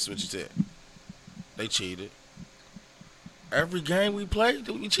did to me. It's what you said. They cheated. Every game we play,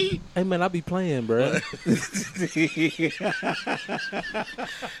 do we cheat? Hey man, I be playing, bro.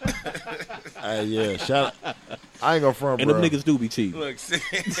 Hey, yeah, shout out. I ain't gonna front, And bro. them niggas do be cheating. Look, see,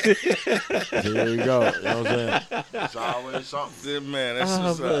 Here you go. You know what I'm saying? It's always something. man, that's Oh,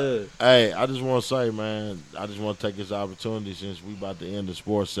 what's up. man. Hey, I just want to say, man, I just want to take this opportunity since we about to end the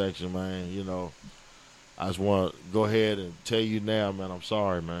sports section, man. You know, I just want to go ahead and tell you now, man, I'm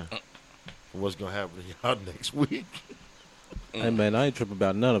sorry, man, for what's going to happen to y'all next week. Hey man, I ain't tripping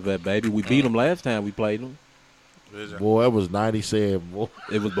about none of that, baby. We beat them last time we played them. Boy, it was 97, boy.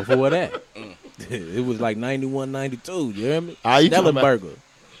 It was before that. It was like 91, 92. You hear me? You talking about- Stellenberger.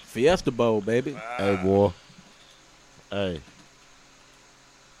 Fiesta Bowl, baby. Hey, boy. Hey.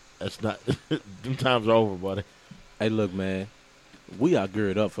 That's not – them times are over, buddy. Hey, look, man. We are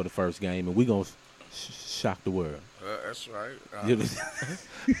geared up for the first game, and we going to shock the world. That's right. You know?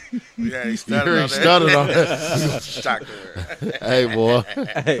 Yeah, he You started heard on he started on that. that. Shocker. Hey, boy.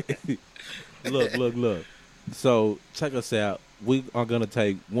 Hey, look. So check us out. We are going to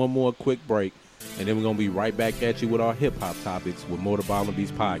take one more quick break, and then we're going to be right back at you with our hip-hop topics with More to Ball and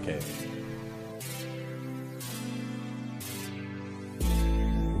Beats podcast.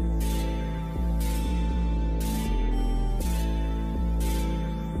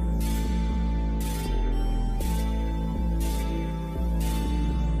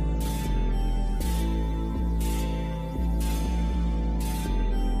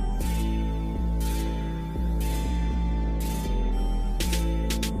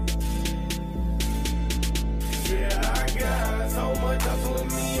 Yeah, I got so much hustle in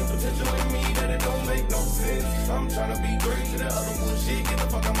me and potential in me that it don't make no sense. I'm tryna be great to the other bullshit. Get the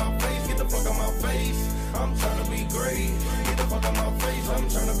fuck out my face, get the fuck out my face. I'm tryna be great. Get the fuck out my face. I'm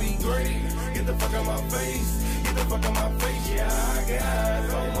tryna be great. Get the fuck out my face. Get the fuck out my face. Yeah, I got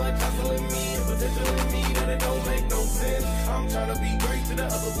so much hustle in me and potential in me that it don't make no sense. I'm tryna be great to the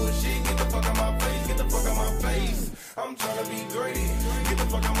other bullshit. Get the fuck out my face. Get the fuck out my face. I'm tryna be great. Get the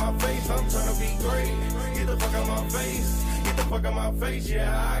fuck out my face. I'm tryna be great. Get the fuck out my face. Get the fuck out my face.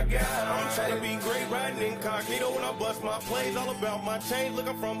 Yeah, I got. I'm tryna be great, riding incognito when I bust my plays. All about my change.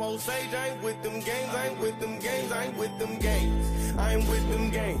 Looking from Osage. I ain't with them games. I ain't with them games. I ain't with them games. I ain't with them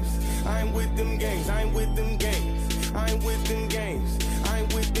games. I ain't with them games. I ain't with them games. I ain't with them games. I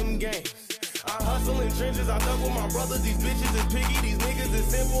ain't with them games. I hustle in trenches, I thug with my brothers. These bitches is picky, these niggas is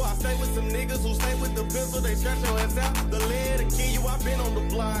simple. I stay with some niggas who stay with the pencil. They scratch your ass out, the lead to kill you. I've been on the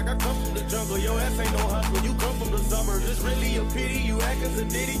block, I come from the jungle. Your ass ain't no hustler, you come from the suburbs. It's really a pity, you act as a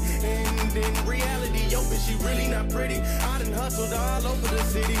ditty. And in reality, yo bitch, she really not pretty. I done hustled all over the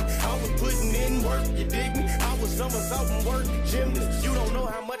city. I was putting in work, you dig me? I was somersaulting work, gymnast. You don't know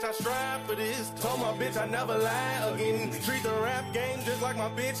how much I strive for this. Told my bitch I never lie again. Treat the rap game just like my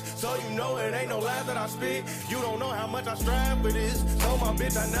bitch, so you know it ain't no lies that I spit. You don't know how much I strive for this. Told my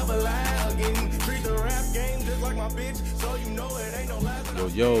bitch I never lie again. Treat the rap game just like my bitch, so you know it ain't no lies that I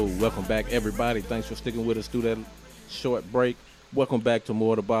spit. Yo, welcome back, everybody. Thanks for sticking with us through that short break. Welcome back to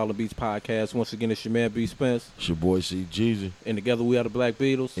More to Ball and Beats podcast. Once again, it's your man, B. Spence. It's your boy, C. Jeezy. And together we are the Black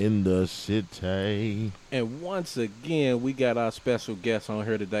Beatles. In the city. And once again, we got our special guest on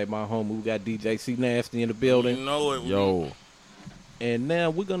here today, my homie. We got DJ C. Nasty in the building. You know it. Yo. And now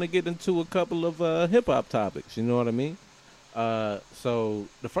we're going to get into a couple of hip-hop topics, you know what I mean? So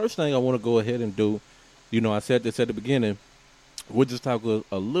the first thing I want to go ahead and do, you know, I said this at the beginning, we'll just talk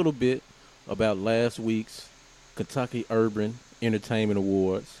a little bit about last week's Kentucky Urban Entertainment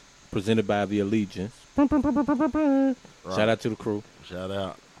Awards presented by the Allegiance. Shout out to the crew. Shout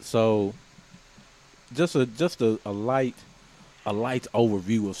out. So just a light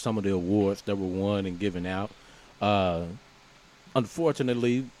overview of some of the awards that were won and given out.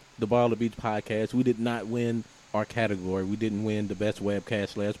 Unfortunately, the Ball of Beach podcast, we did not win our category. We didn't win the best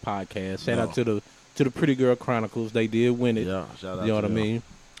webcast / podcast. Shout out to the Pretty Girl Chronicles. They did win it. Yeah, shout out You know to what I them. mean?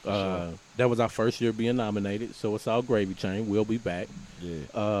 Sure. That was our first year being nominated, so it's all gravy train. We'll be back.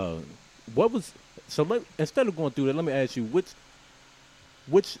 Yeah. Instead of going through that, let me ask you,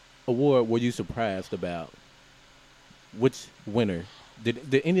 which award were you surprised about? Which winner?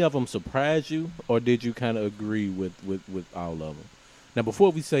 Did any of them surprise you, or did you kind of agree with all of them? Now,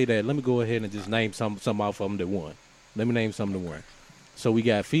 before we say that, let me go ahead and just name some off of them that won. Let me name some that won. So we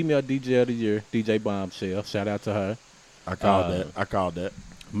got Female DJ of the Year, DJ Bombshell. Shout out to her. I called that.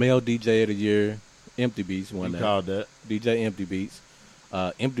 Male DJ of the Year, Empty Beats won You that. called that. DJ Empty Beats.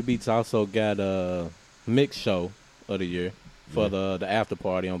 Empty Beats also got a Mix Show of the Year for the after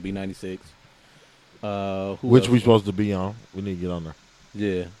party on B96. Which else? we supposed to be on. We need to get on there.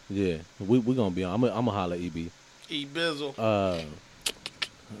 Yeah. We gonna be on. I'm gonna holler at EB. E Bizzle.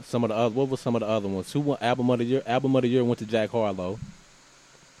 some of the other. What was some of the other ones? Who won album of the year? Album of the year went to Jack Harlow.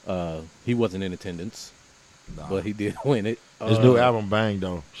 He wasn't in attendance, but he did win it. His new album bang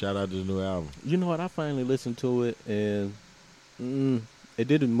though. Shout out to his new album. You know what? I finally listened to it, and it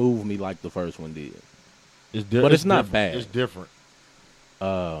didn't move me like the first one did. But it's not different. bad. It's different.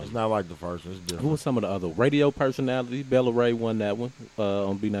 It's not like the first one. It's different. Who was some of the other radio personality? Bella Ray won that one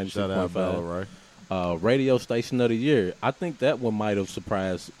on Shout out Bella B96.5. Ray. Radio Station of the Year. I think that one might have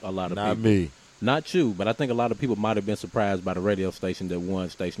surprised a lot of Not people. me. Not you, but I think a lot of people might have been surprised by the radio station that won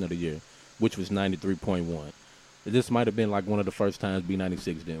Station of the Year, which was 93.1. This might have been like one of the first times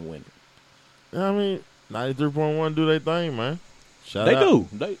B96 didn't win it. I mean, 93.1 do their thing, man. Shout They out. do.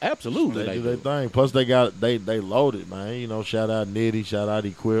 They absolutely They do do. their thing. Plus, they loaded, man. You know, shout out Nitty, shout out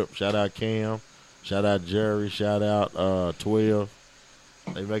Equip, shout out Cam, shout out Jerry, shout out 12.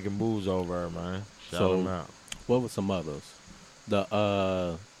 They making moves over there, man. Shout them out. What were some others?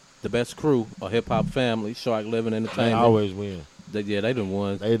 The best crew, a hip hop family, Shark Living They Entertainment. always win. They done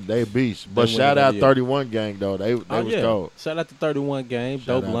won. They beast. But win shout it out every year. 31 Gang though. They was cold. Shout out to 31 Game. Shout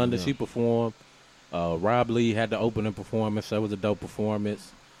Dope out to London. them. She performed. Rob Lee had the opening performance. That was a dope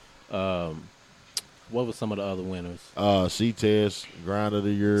performance. What were some of the other winners? C-Test, Grind of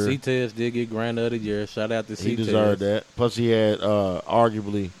the Year. C-Test did get Grind of the Year. Shout out to He C-Test. deserved that. Plus, he had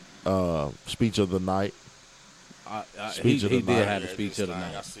arguably Speech of the Night. Speech He of the did night. have the speech of the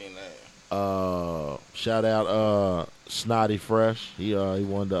I night. seen that. Shout out Snotty Fresh. He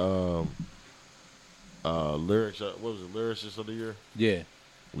won the lyrics. What was it? Lyricist of the Year. Yeah.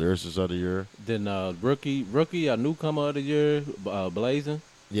 Lyricist of the Year. Then rookie, a newcomer of the year, Blazing.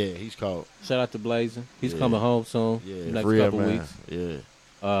 Yeah, he's cold. Shout out to Blazing. He's Yeah. coming home soon. Yeah, next free couple man. weeks. Yeah.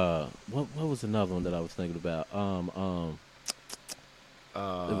 What was another one that I was thinking about? It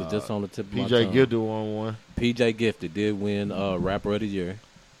was just on the tip of my PJ tongue. Gifted won one. PJ Gifted did win Rapper of the Year.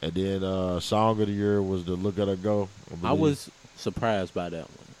 And then Song of the Year was the Look at Her Go. I believe. was surprised by that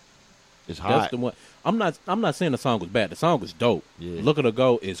one. It's That's hot. the one. I'm not saying the song was bad. The song was dope. Yeah. Look at Her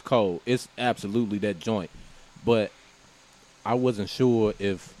Go is cold. It's absolutely that joint. But I wasn't sure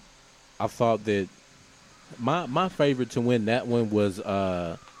if I thought that my favorite to win that one was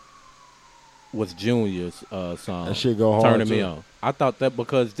Junior's song. That shit go hard, Turning Me too. On. I thought that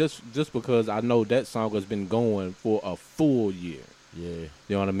because just because I know that song has been going for a full year. Yeah. You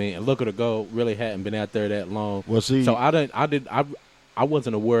know what I mean? And Look at Her Go really hadn't been out there that long. Well, see, So I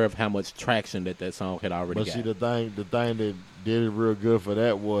wasn't aware of how much traction that song had already but got. see the thing that did it real good for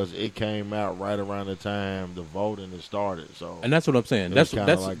that was it came out right around the time the voting had started. So And that's what I'm saying. It That's was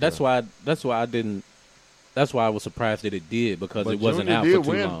kinda like that's that. why I was surprised that it did because but it wasn't Junior out did for too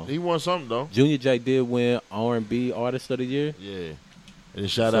win. long. He won something though. Junior J did win R&B Artist of the Year. Yeah.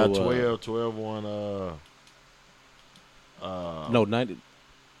 And shout So, out 12. 12 won No,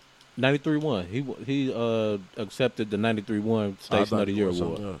 93-1. He accepted the 93-1 Station of the Year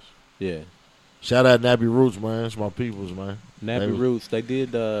award. Yeah, Shout out Nappy Roots, man. It's my peoples, man. Nappy Roots. They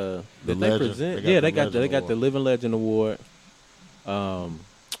did. Did they Legend. present? They got Yeah, the they got Legend the Award. Living Legend Award.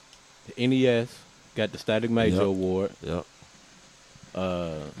 NES got the Static Major Yep. Award. Yep.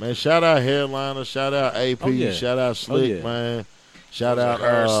 Man, shout out Headliner, shout out AP, Oh, yeah. shout out Slick, yeah. man. Shout Was out it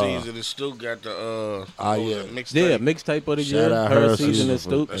her season and Stu got the Ah, what was yeah. it, mixtape. Yeah, mixtape of the Shout year. out Her Her season Season and for-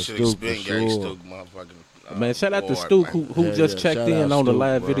 Stoop. That shit Stu is for been gang sure. Stu motherfucking. Man, shout out to boy, Stu man. who Yeah, just yeah, checked shout in out on the Stu,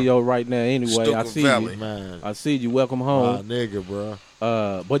 live bro. video right now. Anyway, Stu I see Valley. you. man. I see you. Welcome My home. nigga, bro.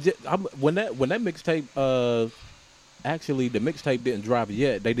 But when that mixtape, actually the mixtape didn't drop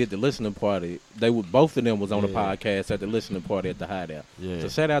yet. They did the listening party. Both of them was on the Yeah. podcast at the listening party at the Hideout. Yeah. So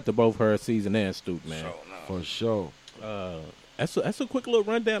shout out to both Her Season and Stoop, man. For sure. That's a quick little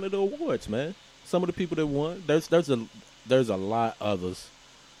rundown of the awards, man. Some of the people that won. There's a lot others.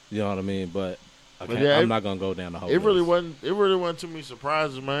 You know what I mean? But I'm not gonna go down the whole. It really list. wasn't too many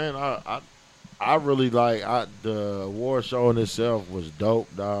surprises, man. I really the award show in itself was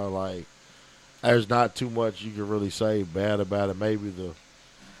dope, dog. Like, there's not too much you can really say bad about it. Maybe the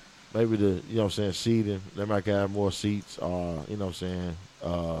you know what I'm saying, seating. They might have more seats, you know what I'm saying,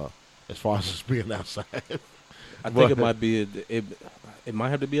 as far as just being outside. I think it But- might be it might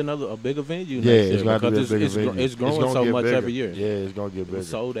have to be a bigger venue. Yeah, next it's year going to be a because bigger it's venue. it's growing gonna so get much bigger. every year. Yeah, it's going to get It bigger. was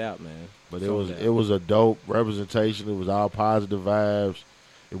sold out, man. But Sold out. it was a dope representation. It was all positive vibes.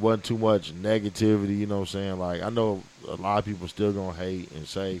 It wasn't too much negativity, you know what I'm saying? Like, I know a lot of people still going to hate and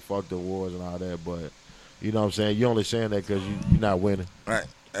say fuck the awards and all that, but you know what I'm saying? You only saying that because you're not winning. Right.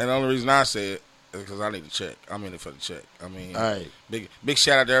 And the only reason I say it is because I need to check. I'm in it for the check. I mean, All right. big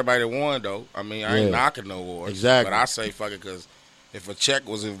shout out to everybody that won, though. I mean, I ain't Yeah. knocking no awards. Exactly. But I say fuck it because if a check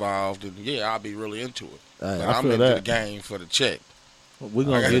was involved, then yeah, I'll be really into it. All right, But I I'm feel into that. the game for the check. We're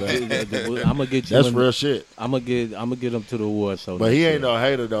gonna get you. I'm gonna get you. That's real shit. I'm gonna get him to the award show. But he next ain't year. no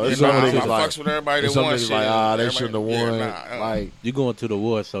hater though. It's Yeah, some nah, niggas I like, fucks with everybody that some won niggas shit. like, they Everybody- shouldn't have yeah, won. nah, Like, You going to the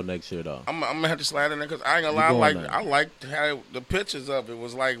award show next year though? I'm gonna have to slide in there because I ain't gonna You lie. going there. I liked how the pictures of it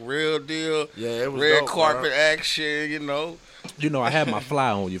was like real deal. yeah, it was Red dope, carpet bro. action, you know. You know, I had my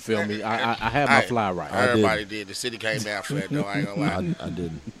fly on. You feel me? I had my fly right. Everybody did. The city came out for that though. I ain't gonna lie. I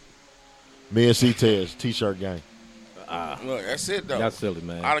didn't. Me and C-Tez, t-shirt gang. Look, that's it though. That's silly,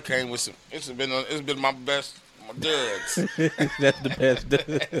 man. I done came with some. It's been my best duds. That's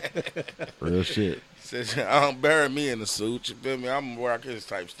the best. Real shit. Says, I don't bury me in the suit. You feel me? I'm where I can this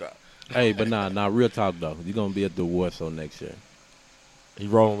type stuff. Hey, but nah, real talk though. You're gonna be at the award show next year. He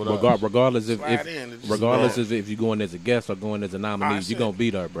rolling with us. Regardless Slide in. It's regardless just- if you're going as a guest or going as a nominee, I you're gonna be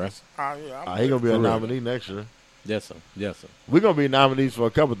there, bruh. Yeah, I'm He gonna be a For real. nominee next year. Yes, sir. Yes, sir. We're gonna be nominees for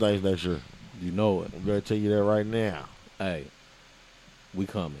a couple things next year. You know it. I'm gonna tell you that right now. Hey, we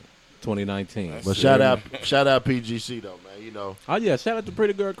coming. 2019. But shout out PGC though, man. You know Oh yeah, shout out to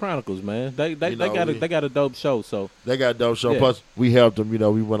Pretty Girl Chronicles, man. They You know, they got a dope show. So they got a dope show. Yeah. Plus we helped them. You know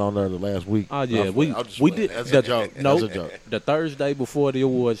we went on there the last week. oh yeah, I'm we just we playing. did That's the, a joke. No, That's a joke. the Thursday before the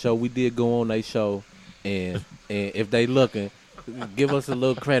award show, we did go on their show, and if they looking, give us a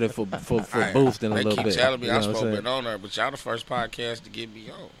little credit for Hey, boosting a they little keep bit. telling me You know I'm what supposed to saying? be on there, but y'all the first podcast to get me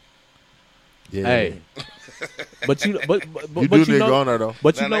on. Yeah. Hey, but you but you but do you need to know, go on there though.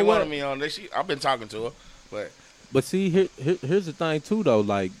 but Now you know they what? wanted me on. I've been talking to her, but But see, here's the thing too, though.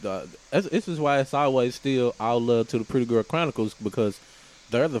 Like, this is why it's always still all love to the Pretty Girl Chronicles, because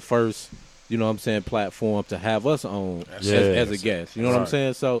they're the first, you know what I'm saying, platform to have us on That's it. as a guest. You know what I'm Right.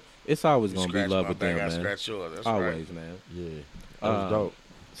 saying? So it's always gonna be scratch love my with back, them, I man. scratch yours. That's Always, right. man. Yeah, that was dope.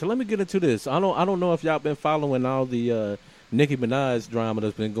 So let me get into this. I don't know if y'all been following all the Nicki Minaj drama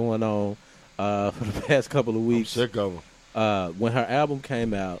that's been going on for the past couple of I'm weeks. sick of them. When her album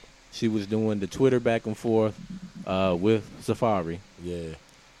came out, she was doing the Twitter back and forth with Safari. Yeah,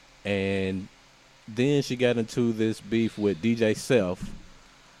 And then she got into this beef with DJ Self.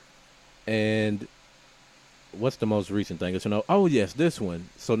 And what's the most recent thing? It's, oh, yes, this one.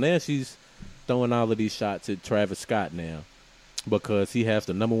 So now she's throwing all of these shots at Travis Scott now because he has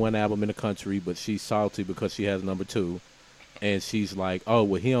the #1 album in the country, but she's salty because she has #2. And she's like, oh,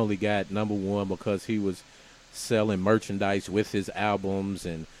 well, he only got #1 because he was selling merchandise with his albums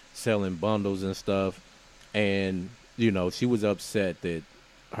and selling bundles and stuff. And, you know, she was upset that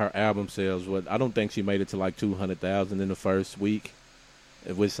her album sales I don't think she made it to like 200,000 in the first week,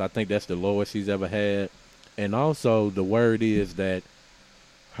 which I think that's the lowest she's ever had. And also the word is that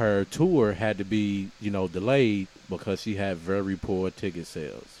her tour had to be, you know, delayed because she had very poor ticket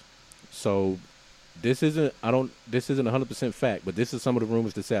sales. So this isn't 100% fact, but this is some of the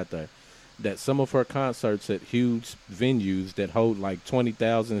rumors that's out there, that some of her concerts at huge venues that hold like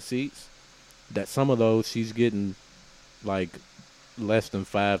 20,000 seats, that some of those she's getting like less than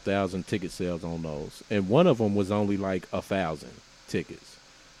 5,000 ticket sales on those. And one of them was only like 1,000 tickets.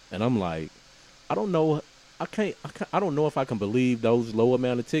 And I'm like, I don't know. I don't know if I can believe those low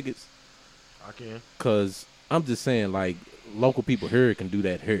amount of tickets, I can. because I'm just saying, like, local people here can do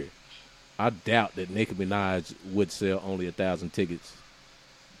that here. I doubt that Nicki Minaj would sell only 1,000 tickets.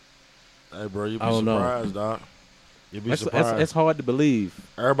 Hey, bro, you'd be I don't know. surprised, dog. You'd be surprised. That's hard to believe.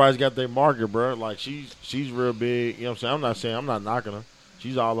 Everybody's got their market, bro. Like she's real big. You know what I'm saying? I'm not knocking her.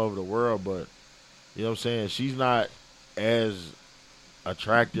 She's all over the world, but you know what I'm saying? She's not as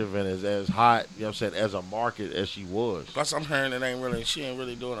attractive and as hot, you know what I'm saying, as a market as she was. Plus, I'm hearing she ain't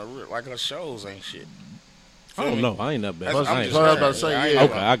really doing like her shows ain't shit. I don't know. I ain't that bad. Plus, I I'm ain't just about to say, yeah.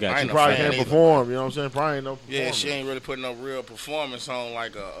 Okay, I got you. ain't She no probably fan can't either. perform, you know what I'm saying? Probably ain't no performance. Yeah, she ain't really putting no real performance on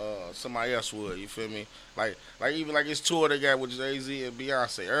like somebody else would. You feel me? Like even like this tour they got with Jay-Z and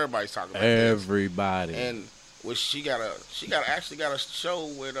Beyonce. Everybody's talking about this. Everybody. And she actually got a show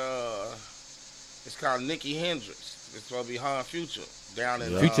with it's called Nikki Hendrix. It's gonna be her and Future down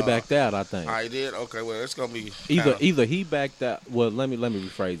in Future backed out, I think. I did. Okay, well it's gonna be Either he backed out. Well, let me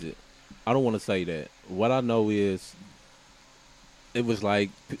rephrase it. I don't want to say that. What I know is, it was like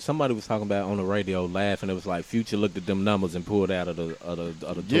somebody was talking about on the radio, laughing. It was like Future looked at them numbers and pulled out of the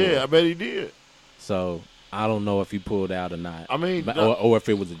tour. Yeah, I bet he did. So I don't know if he pulled out or not. I mean, or if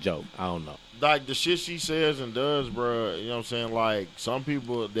it was a joke. I don't know. like the shit she says and does, bro, you know what I'm saying? Like, some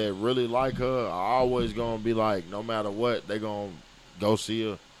people that really like her are always going to be like, no matter what, they going to go see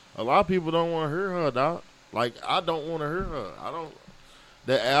her. A lot of people don't want to hear her, dog. Like, I don't want to hear her.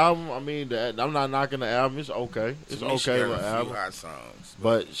 The album, I mean, I'm not knocking the album. It's okay. It's To me, she okay got with a the few album. hot songs.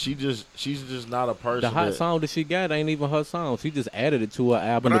 But she's just not a person. The hot that, song that she got ain't even her song. She just added it to her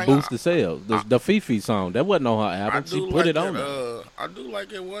album But to I- boost the sales. The Fifi song that wasn't on her I album. do She put like it on that, there. I do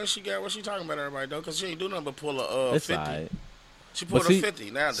like it. What she got? What she talking about, everybody though? Because she ain't do nothing but pull a It's 50. alright. She pulled But a see,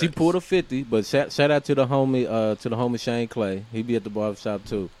 50 nowadays. She pulled a 50, but shout out to the homie Shane Clay. He be at the barbershop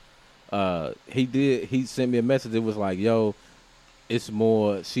too. He sent me a message. It was like, yo,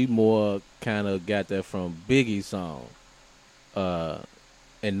 she more kind of got that from Biggie's song,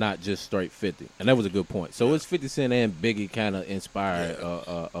 and not just straight 50. And that was a good point. So it's 50 Cent and Biggie kind of inspired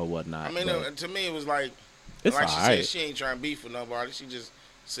or whatnot. I mean, but to me, it was like, it's like she alright. said, she ain't trying to beef with nobody. She just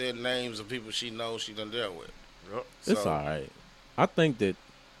said names of people she knows she done dealt with. Yep. It's So, all right. I think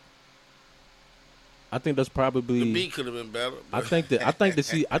that's probably The beat could have been better. I but- think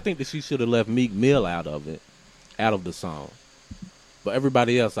that she should have left Meek Mill out of the song. But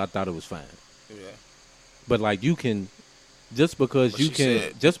everybody else, I thought it was fine. yeah. But like you can, just because But you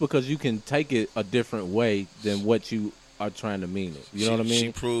she can can take it a different way than what you are trying to mean it. You know what I She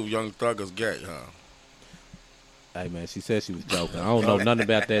mean? proved Young Thug is gay, huh? Hey man, she said she was joking. I don't know nothing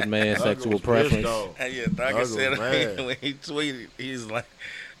about that man's Thug sexual was pissed, preference. though. Hey, yeah, Thug Thug was said mad. when he tweeted, he's like,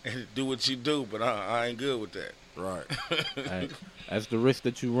 "Do what you do, but I ain't good with that." Right. Hey, that's the risk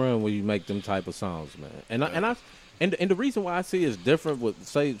that you run when you make them type of songs, man. And the reason why I see it's different with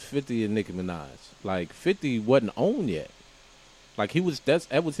say 50 and Nicki Minaj. Like 50 wasn't on yet. Like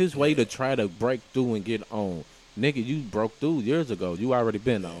that was his way to try to break through and get on. Nigga, you broke through years ago. You already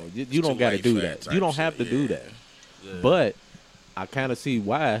been on. You don't too got to late do for that. that You type don't have to shit, do yeah. that. But I kind of see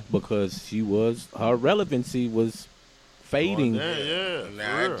why, because her relevancy was fading. Yeah. And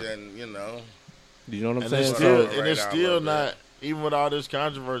now, for real. then you know, You know what I'm And saying? it's So- still, and it's Right out still a little not, even with all this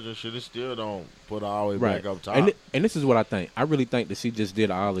controversy and shit, it still don't put her all the way Right. back up top. And this is what I think. I really think that she just did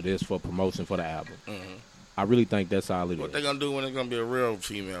all of this for promotion for the album. I really think that's all it what they is. gonna do when it's gonna be a real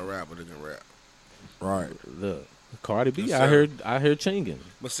female rapper that can rap? Right. Look, Cardi B, Yes, I sir. heard chinging.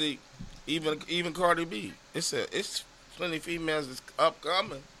 But see, even Cardi B, it's plenty of females that's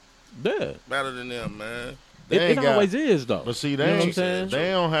upcoming Yeah. better than them, man. They It ain't got- always is though. But see, you know what I'm saying?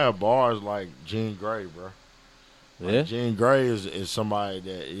 they don't have bars like Jean Grey, bro. Yeah. Jean Grey is somebody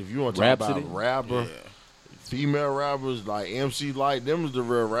that, if you want to talk Rhapsody? about rapper, Yeah. female rappers like MC Light, them is the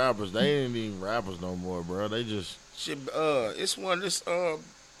real rappers. They ain't even rappers no more, bro. They just Shit, it's one this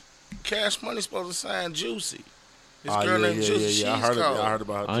Cash Money supposed to sign Juicy. This girl named Juicy, she's I heard cold. I heard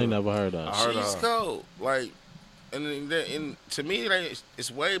about her I ain't too. never heard of I it. heard of She's her. cold. Like, and to me,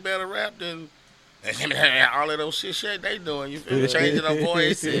 it's way better rap than all of those shit they doing. You feel me? Changing their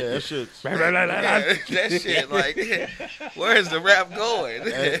voice. Yeah, that shit. that shit, like, where's the rap going?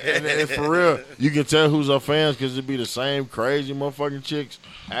 And for real, you can tell who's her fans because it be the same crazy motherfucking chicks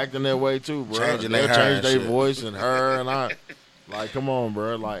acting that way too, bro. Changing They'll their hair change and their shit. voice and her and I. Like, come on,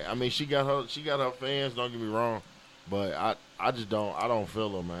 bro. Like, I mean, she got her fans. Don't get me wrong, but I just don't. I don't feel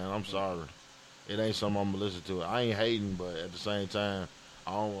her, man. I'm sorry. It ain't something I'm gonna listen to. I ain't hating, but at the same time,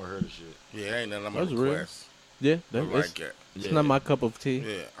 I don't want to hear the shit. Yeah, ain't nothing on my That's real. request. Yeah, I that, like that. it's Yeah. not my cup of tea.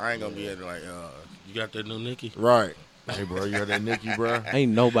 Yeah, I ain't gonna be able to like, you got that new Nicki? Right. Hey, bro, you heard that Nicki, bro?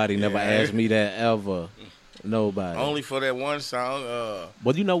 Ain't nobody never Yeah. asked me that ever. Nobody. Only for that one song.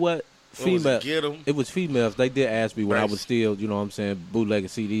 But you know what? What was Female. it, Get 'Em? It was females. They did ask me when I Right. was still, you know what I'm saying, bootlegging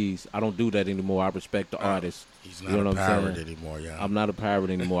CDs. I don't do that anymore. I respect the artist. He's You not know a what I'm pirate saying? anymore, y'all. I'm not a pirate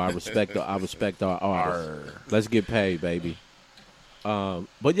anymore. I respect our artists. Let's get paid, baby.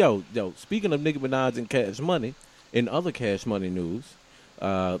 But yo, speaking of Nicki Minaj and Cash Money, in other Cash Money news,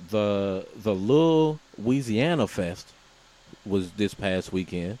 the Lil Louisiana Fest was this past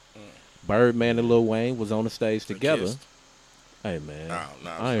weekend. Birdman and Lil Wayne was on the stage together. Kissed. Hey man, No,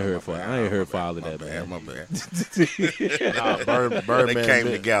 I ain't heard for all of that, my man. bad, my bad. Nah, They Birdman came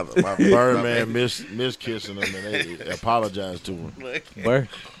miss- together. My bad, Birdman miss kissing him and they apologized to him. Bird,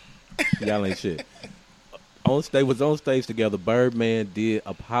 y'all ain't shit. On stage together. Birdman did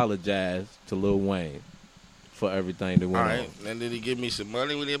apologize to Lil Wayne for everything that All went right, on. and did he give me some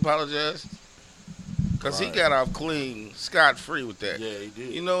money when he apologized? Because he Right. got off clean, scot-free with that. Yeah, he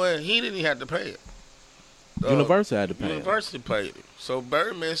did. You know what? He didn't even have to pay it. University had to pay him. University paid it. So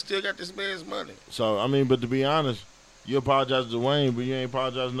Birdman still got this man's money. So I mean, but to be honest, you apologize to Wayne, but you ain't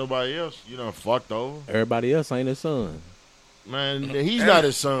apologize to nobody else. You done fucked over. Everybody else ain't his son. Man, he's not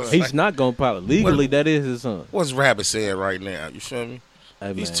his son. He's not gonna apologize. Legally, that is his son. What's Rabbit saying right now? You feel me?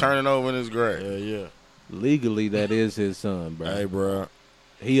 Hey, He's man, turning over in his grave. Yeah. legally, that is his son, bro. Hey, bro.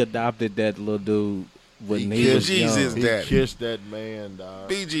 He adopted that little dude when He he, was kissed young. Jesus. He Daddy. kissed that man, dog.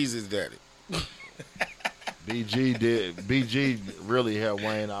 Be Jesus' daddy. BG really helped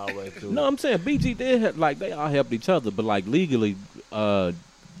Wayne all the way through. No, I'm saying BG did like they all helped each other, but like legally, I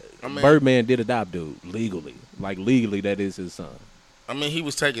mean, Birdman did adopt dude legally. Like legally, that is his son. I mean, he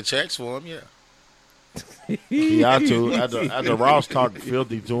was taking checks for him. Yeah. He had to after Ross talked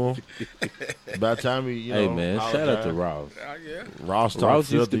filthy to him. By the time he, Hey man, shout out to Ross. Yeah. Ross talked Ross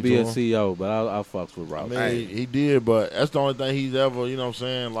filthy used to be a him. CEO, but I fucks with Ross. I mean, he did, but that's the only thing he's ever, you know what I'm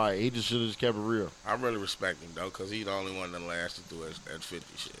saying? Like, he just should have just kept it real. I really respect him though, cause he's the only one that lasted through at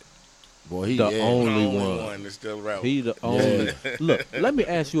 50 shit. Boy, he The yeah. only The one. that's still relevant. He the only. Look, let me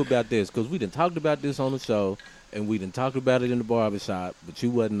ask you about this because we done talked about this on the show and we done talked about it in the barbershop, but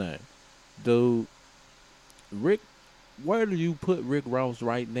you wasn't there, dude. Rick, where do you put Rick Ross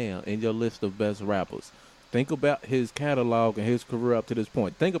right now in your list of best rappers? Think about his catalog and his career up to this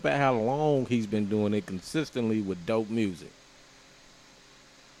point. Think about how long he's been doing it consistently with dope music.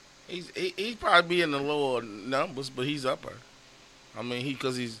 He's probably be in the lower numbers, but he's up there. I mean,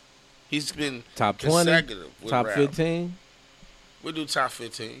 he's been Top 20, consecutive with top rap. 15. We do top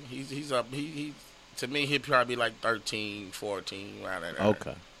 15. He's up. He to me he'd probably be like 13, 14 around that area.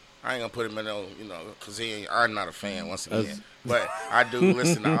 Okay. I ain't gonna put him in no, because I'm not a fan once again. But I do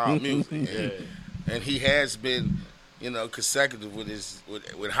listen to all music, and he has been, consecutive with his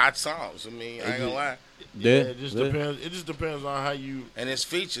with hot songs. I mean, I ain't gonna lie. Yeah, it just depends. It just depends on how you. And his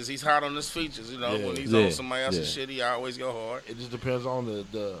features, he's hot on his features. When he's on somebody else's shit, he always go hard. It just depends on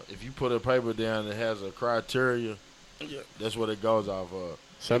the. If you put a paper down that has a criteria, that's what it goes off of.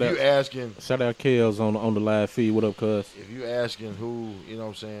 Shout out Kels on the live feed. What up, cuz? If you asking who, you know what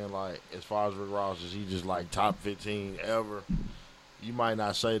I'm saying, like as far as Rick Ross, is he just like top 15 ever? You might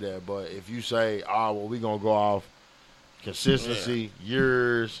not say that, but if you say, we gonna go off consistency,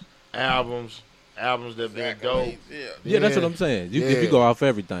 years, albums that been dope. Yeah, that's what I'm saying. If you go off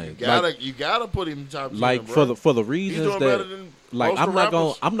everything, you gotta put him top 10, like bro. for the reasons that, like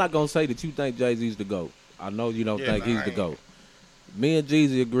I'm not gonna say that you think Jay-Z's the GOAT. I know you don't think he's the GOAT. Me and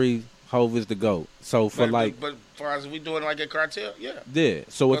Jeezy agree Hov is the GOAT. So but as far as we doing like a cartel,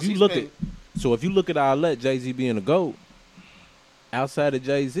 So if you look at our let Jay-Z being a GOAT, outside of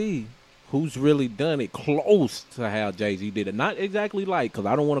Jay-Z, who's really done it close to how Jay-Z did it? Not exactly like, because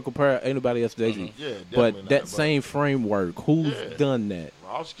I don't want to compare anybody else to Jay-Z. But that same framework, who's done that?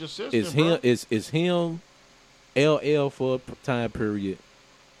 Ross consistent, Is him, is him, LL for a time period,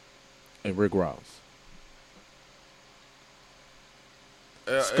 and Rick Ross.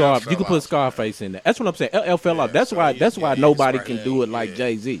 You can put Scarface in there. That's what I'm saying. LL fell off. That's why nobody can do it like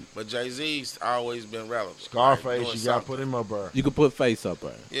Jay-Z. But Jay-Z's always been relevant. Scarface, you gotta put him up there. You can put Face up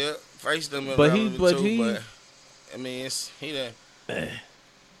there. Yeah, Face them. But I mean,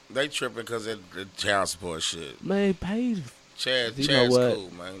 they tripping because of the child support shit. Man, Page. Chad's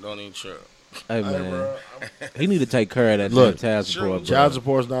cool, man. Don't even trip. Hey man, he need to take care of that child support. Child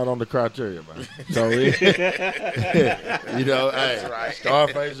support's not on the criteria, man. So, hey,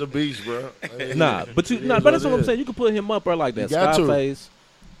 Scarface a beast, bro. But that's what I'm saying. You can put him up there like that. Scarface,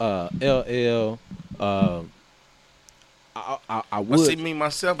 LL. I would see me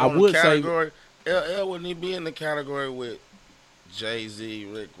myself on the category. LL wouldn't even be in the category with Jay-Z,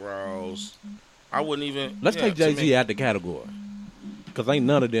 Rick Ross. I wouldn't even. Let's take Jay-Z out the category. Because ain't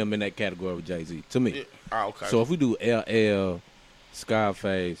none of them in that category with Jay-Z, to me. Yeah. Okay. So if we do LL,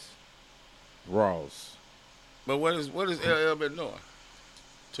 Scarface, Ross. But what is LL been doing?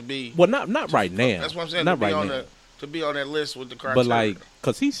 To be... Well, not right now. That's what I'm saying. Not right now. To be on that list with the criteria. But like,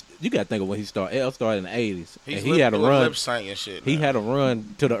 because you got to think of when he started. LL started in the 80s. And he had a run. Lip-syncing shit. He had a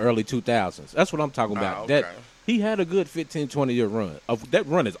run to the early 2000s. That's what I'm talking about. Okay. He had a good 15, 20-year run. That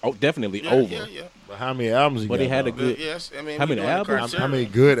run is definitely over. Yeah. But how many albums he got? But he had a good... Yes, I mean... How many albums? How many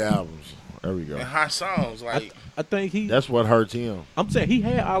good albums? There we go. And hot songs, like... I think he... That's what hurts him. I'm saying he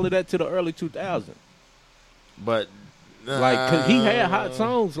had all of that to the early 2000s. But... Cause he had hot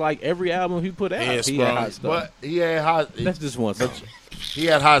songs like every album he put out. He had hot stuff. But he had hot... That's just one song. He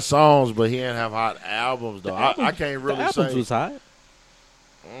had hot songs, but he didn't have hot albums, though. I can't really say... The albums was hot.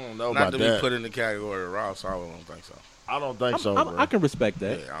 I don't know Not about to that. be put in the category of Ross, I don't think so. I don't think so, bro. I can respect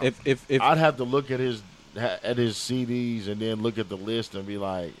that. Yeah, if I'd have to look at his CDs and then look at the list and be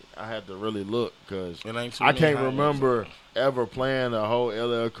like, I had to really look because I can't remember ever playing a whole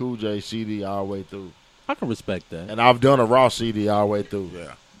LL Cool J CD all the way through. I can respect that. And I've done a Ross CD all the way through.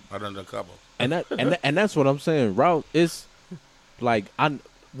 Yeah, I've done a couple. And that's what I'm saying. Ross, it's like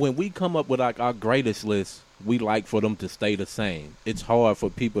when we come up with like our greatest list, we like for them to stay the same. It's hard for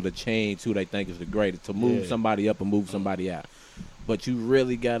people to change who they think is the greatest, to move somebody up and move somebody out. But you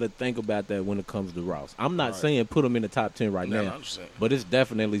really got to think about that when it comes to Ross. I'm not saying put him in the top 10 right No, now, I'm saying. but it's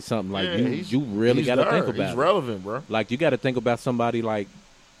definitely something like Yeah, you really he's got to there. think about. He's it. relevant, bro. Like you got to think about somebody like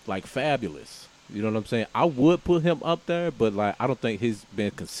Fabulous. You know what I'm saying? I would put him up there, but like I don't think he's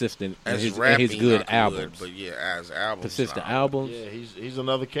been consistent in As his rapping, good I could, albums. but yeah, as albums, Consistent nah. albums. Yeah, he's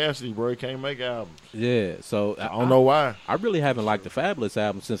another Cassidy, bro. He can't make albums. Yeah. So I don't know why. I really haven't liked the Fabulous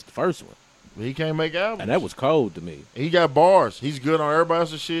album since the first one, But he can't make albums. and that was cold to me. He got bars. He's good on everybody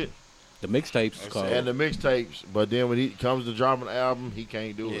else's shit The mixtapes is cold. and the mixtapes. But then when he comes to dropping an album, he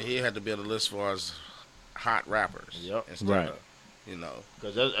can't do Yeah, it. he had to be on the list for us hot rappers. Yep. Instead Right. of, you know.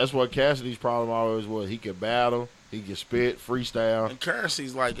 Because that's what Cassidy's problem always was. He could battle. He could spit, freestyle. And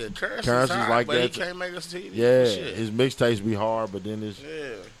Currency's like that. Currency's Currency's hot, like but that. he can't make us CD. Yeah, Shit. his mixtapes be hard, but then it's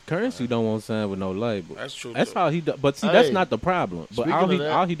Yeah, Currency don't want to sign with no label. that's true. That's too. all he does. But see, that's Hey, not the problem. But speaking of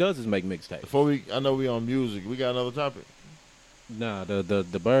that- all he does is make mixtapes. before I know we on music. We got another topic. Nah,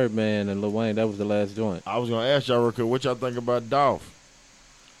 the Birdman and Lil Wayne, that was the last joint. I was gonna ask y'all real quick, what y'all think about Dolph?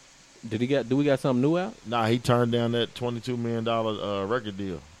 Do we got something new out? Nah, he turned down that $22 million record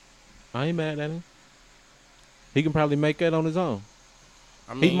deal. I ain't mad at him. He can probably make that on his own.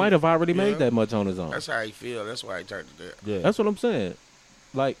 I He might have already yeah. made that much on his own. That's how he feel. That's why he turned it down. Yeah, That's what I'm saying.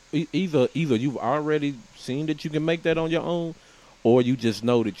 Like either you've already seen that you can make that on your own, or you just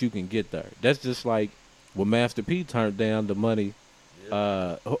know that you can get there. That's just like when Master P turned down the money.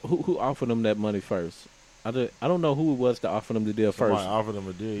 Who offered him that money first? I don't know who it was to offer him the deal somebody first. offered him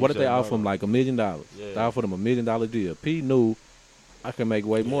a deal. He What did they said offer no. him? Like $1 million. Yeah. They offered him $1 million deal. P knew I can make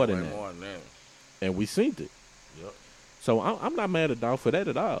way more than Way that, more than that. and we seen it. Yep. So I'm not mad at Dolph for that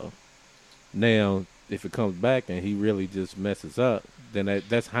at all. Now, if it comes back and he really just messes up, then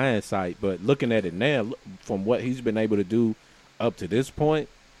that's hindsight. But looking at it now, from what he's been able to do up to this point,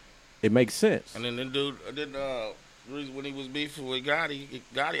 it makes sense. And then the dude, when he was beefing with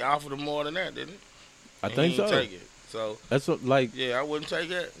Gotti offered him more than that, didn't he? I And think he so. didn't take it. So That's what, like, yeah, I wouldn't take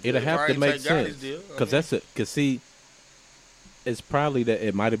it. it'll If have I to ain't make take Gotti's sense. deal, I Because mean, cause see, it's probably that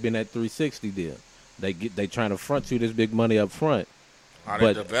it might have been that 360 deal. They trying to front you this big money up front. all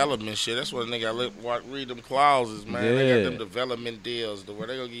but- that development shit. That's what a nigga read them clauses, man. They got Yeah. them development deals where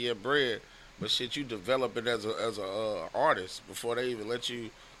they gonna give you bread, but shit, you develop it as a artist before they even let you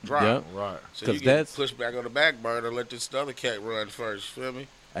drop. Yep. Right. So 'Cause you get that's- pushed back on the back burner, let this other cat run first. Feel me?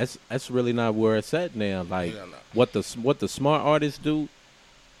 That's really not where it's at now. Like Yeah, no. what the smart artists do,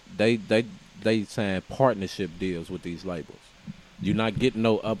 they sign partnership deals with these labels. You're not getting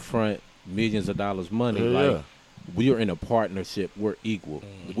no upfront millions of dollars money. Yeah, like yeah. we are in a partnership. We're equal.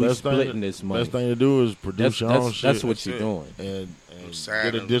 We Best thing splitting to- this money. Best thing to do is produce your own shit. That's what That's you're it. doing. and Sign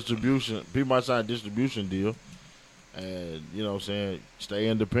get a them. distribution. People might sign a distribution deal, and you know what I'm saying, stay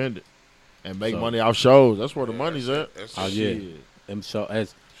independent and make So- money off shows. That's where the Yeah, money's at. that's Oh it. yeah. Shit. Them show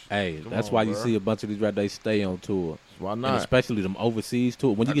as hey, Come that's on, why you bro. see a bunch of these rappers, they stay on tour. Why And not? especially them overseas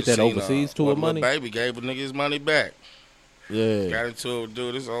tour. When you I get just that seen, overseas tour one money, Lil Baby gave a nigga his money back. Yeah, Got into it with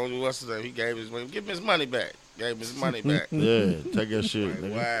dude. This only what's his name? He gave his money. Give him his money back. Gave him his money back. yeah. Take that shit,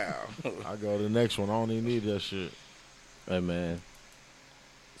 Like, nigga. wow. I go to the next one. I don't even need that shit. hey man.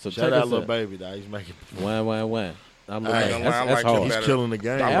 So Shout check out us Lil out. Baby, that he's making. Wah. I'm I like, ain't gonna lie, I that's like him hard. He's better. killing the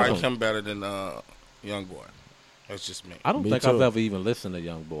game. I Yeah. like him better than Young Boy. That's just me. I don't Me think too. I've ever even listened to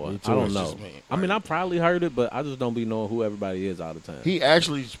Young Boy. Me I too. don't It's know. just me. I mean, I probably heard it, but I just don't be knowing who everybody is all the time. He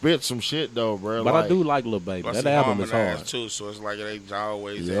actually spit some shit though, bro. but like, I do like Lil Baby. Plus That he album is harmonized hard. too, so it's like it ain't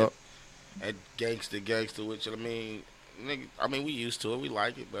always Yep. that gangster, which I mean, nigga, I mean we used to it, we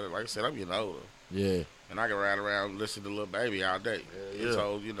like it, but like I said, I'm getting older, Yeah, and I can ride around and listen to Lil Baby all day. Yeah, His yeah.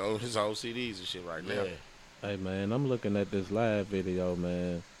 whole, his whole CDs and shit right now. yeah. Hey man, I'm looking at this live video,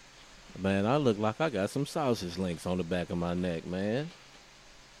 man. Man, I look like I got some sausage links on the back of my neck, man.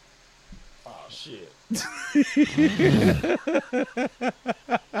 Oh shit.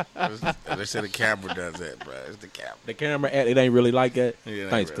 They said the camera does that, bro. It's the camera. The camera, it ain't really like that. Yeah, it ain't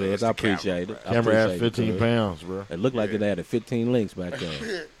Thanks, really. Cliz. It's I the camera, appreciate bro. it. I Camera had appreciate it, 15 cuz. pounds, bro. It looked like it added 15 links back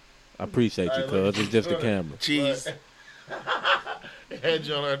there. I appreciate you, cuz. It's just the camera. Cheese. Had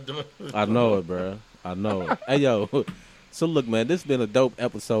you on that door. I know it, bro. I know it. Hey, yo. So, look, man, this been a dope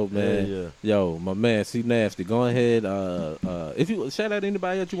episode, man. Yeah, yeah. Yo, my man, C Nasty, go ahead. If you shout out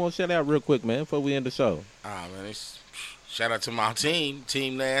anybody else you want to shout out real quick, man, before we end the show. Ah man, shout out to my team,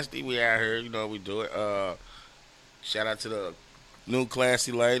 Team Nasty. We out here, we do it. Shout out to the new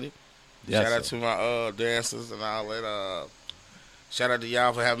classy lady. Yes, shout out sir. to my dancers and all that. Shout out to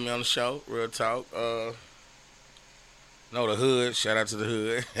y'all for having me on the show. Real talk. No, the hood. Shout out to the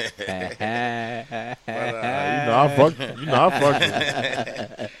hood. I fuck.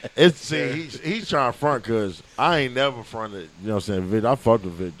 He's trying to front because I ain't never fronted. You know what I'm saying? Victor, I fucked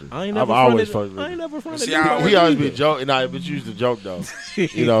with Victor. I've always fucked with I ain't Victor. never fronted. See, I He always be joking. Nah, but you used to joke though.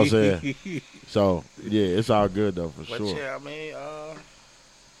 You know what I'm saying? So yeah, it's all good though for But sure. yeah, I mean,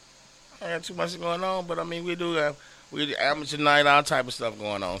 I got too much going on, but I mean, we do amateur night, all type of stuff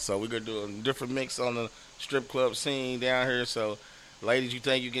going on. So we're gonna do a different mix on the strip club scene down here. So, ladies, you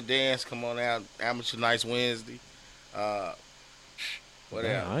think you can dance? Come on out, amateur nights Wednesday. What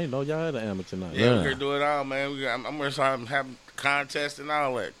else? I ain't know y'all had an amateur night. Yeah, we're gonna do it all, man. I'm gonna start having contests and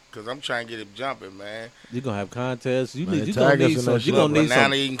all that because I'm trying to get it jumping, man. You gonna have contests. You Man, gonna tag need us in some. that You gonna need Banana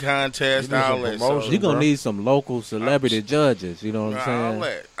some. eating contest, You need some all that. promotion. You gonna bro. need some local celebrity judges. You know what I'm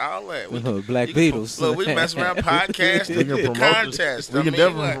saying? All that. Black You can- Beatles. Look, we mess around We podcasting, can promote contest. this. We I can mean,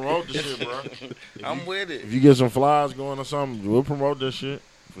 definitely what? promote this shit, bro. I'm with it. If you get some flyers going or something, we'll promote this shit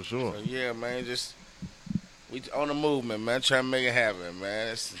for sure. So, yeah, man, we on the movement, man. Trying to make it happen,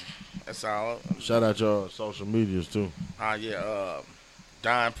 man. That's all. Shout out your social medias too.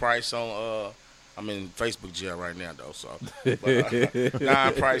 Don Price on I'm in Facebook jail right now though, so but,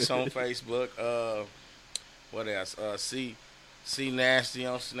 Don Price on Facebook. What else? C Nasty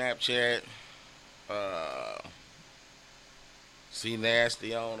on Snapchat. C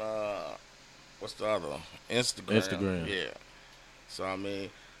Nasty on what's the other one? Instagram. Yeah. So I mean,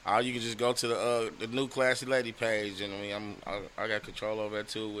 you can just go to the new Classy Lady page, and I mean, I got control over that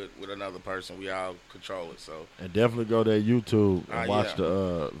too with another person. We all control it. So And definitely go to YouTube and watch yeah.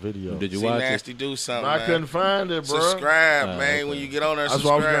 the video. Did you See watch Nasty do something. I man. couldn't find it, bro. Subscribe, man. okay. When you get on there, That's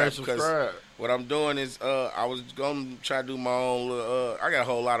why I was going to subscribe. 'Cause subscribe. what I'm doing is, I was gonna try to do my own little. I got a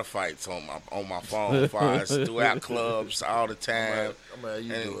whole lot of fights on my phone, fights throughout clubs all the time. I'm gonna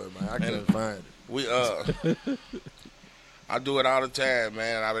you And- do it, man. I couldn't find it. We I do it all the time,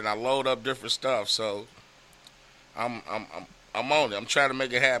 man. I mean, I load up different stuff, so I'm on it. I'm trying to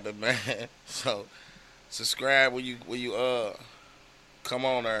make it happen, man. So subscribe when you come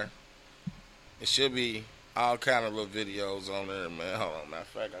on there. It should be all kind of little videos on there, man. Hold on, matter of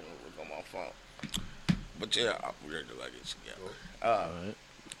fact, I can look on my phone. But yeah, we're gonna get it together. Alright.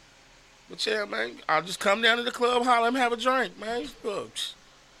 But yeah, man, I'll just come down to the club, holler, and have a drink, man. Look,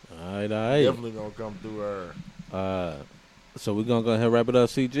 Alright. Definitely gonna come through her. So we're gonna go ahead and wrap it up.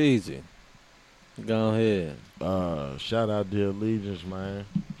 See Jeezy. Go ahead. Shout out the Allegiance, man.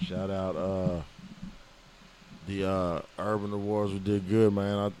 Shout out the Urban Awards. We did good,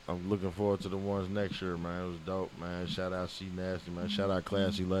 man. I'm looking forward to the ones next year, man. It was dope, man. Shout out C Nasty, man. Shout out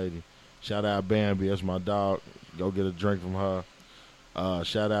Classy Lady. Shout out Bambi. That's my dog. Go get a drink from her.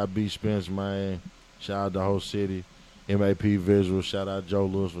 Shout out B Spence, man. Shout out the whole city. MAP Visual. Shout out Joe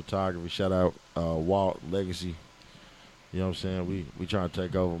Lewis Photography. Shout out Walt Legacy. You know what I'm saying? We trying to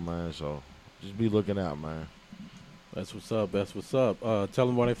take over, man. So just be looking out, man. That's what's up. That's what's up. Tell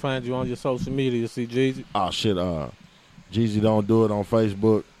them where they find you on your social media. See Jeezy. Oh shit, Jeezy Don't Do It on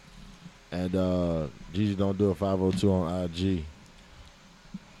Facebook, and Jeezy Don't Do It 502 on IG.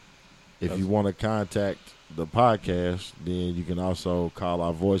 If you want to contact the podcast, then you can also call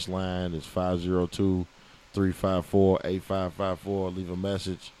our voice line. It's 502-354-8554. Leave a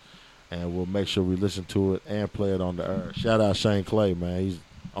message, and we'll make sure we listen to it and play it on the air. Shout out Shane Clay, man. He's the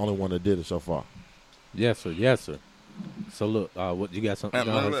only one that did it so far. Yes, sir. Yes, sir. So look, what you got something?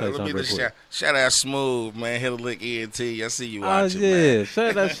 Go ahead and say let me something real just quick. shout out Smooth, man. Hit a lick ENT. I see you Oh watching, yeah, man.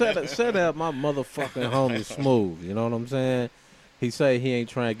 shout out my motherfucking homie Smooth. You know what I'm saying? He say he ain't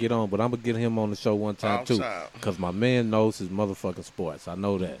trying to get on, but I'm gonna get him on the show one time too, cause my man knows his motherfucking sports. I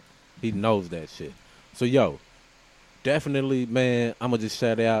know that he knows that shit. So yo, definitely, man. I'm gonna just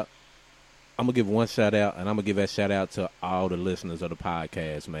shout out. I'm gonna give one shout out, and I'm gonna give that shout out to all the listeners of the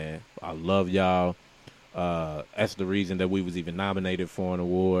podcast, man. I love y'all. That's the reason that we was even nominated for an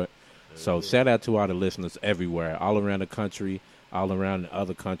award. So shout out to all the listeners everywhere, all around the country, all around the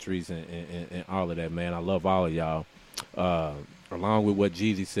other countries, and all of that, man. I love all of y'all. Along with what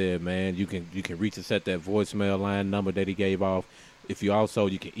Jeezy said, man, you can reach us at that voicemail line number that he gave off. If you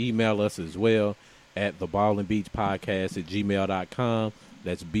can email us as well at theballandbeatspodcast@gmail.com.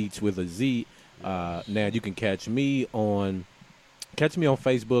 That's beats with a Z. Now you can catch me on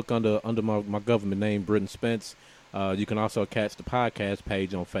Facebook under my government name, Britton Spence. You can also catch the podcast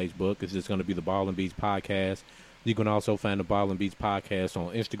page on Facebook. It's just going to be the Ball and Beats Podcast. You can also find the Ball and Beats Podcast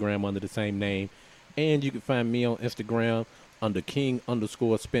on Instagram under the same name. And you can find me on Instagram under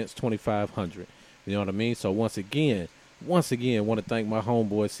King_Spence2500. You know what I mean? So once again, want to thank my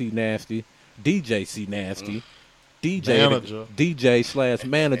homeboy C Nasty, DJ C Nasty,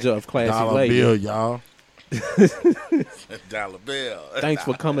 DJ/manager of Classy $1 Lady. bill, y'all. Dollar bill. Thanks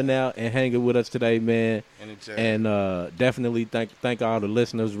for coming out and hanging with us today, man. Anytime. And definitely thank all the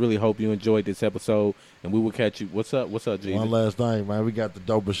listeners. Really hope you enjoyed this episode. And we will catch you. What's up, G? One last thing, man. We got the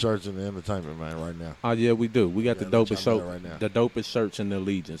dopest shirts in the entertainment, man, right now. Oh yeah, we do. We got the dopest shirt right now. The dopest shirts in the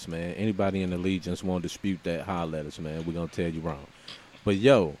Allegiance, man. Anybody in the Allegiance want to dispute that, holler at us, man. We're gonna tell you wrong. But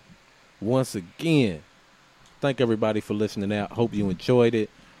yo, once again, thank everybody for listening out. Hope you enjoyed it.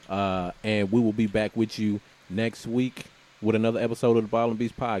 And we will be back with you next week with another episode of the Ball and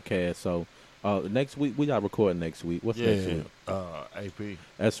Beast podcast. So next week, we got recording next week. What's next week? AP.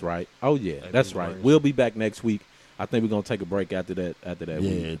 That's right. Oh yeah, AP that's right. Brains. We'll be back next week. I think we're gonna take a break after that. Yeah,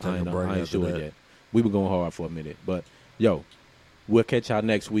 week. take a break I ain't after sure that. yet. We were going hard for a minute, but yo, we'll catch y'all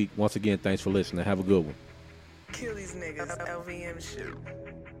next week. Once again, thanks for listening. Have a good one. Kill these niggas. LVM shit.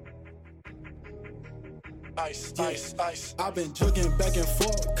 Ice, ice, ice. I've been joking back and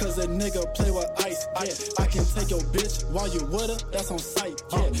forth, cause a nigga play with ice. Yeah, I can take your bitch while you with her, that's on sight.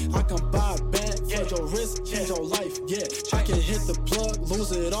 Yeah, I can buy a bag for your wrist, change your life. Yeah, I can hit the plug,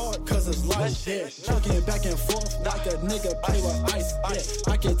 lose it all, cause it's life. Yeah, joking back and forth like a nigga play with ice.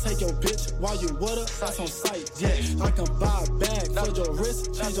 Yeah, I can take your bitch while you with her, that's on sight. Yeah, I can buy a bag for your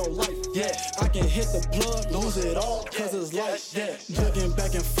wrist, change your life. Yeah, I can hit the plug, lose it all, cause it's life. Yeah, joking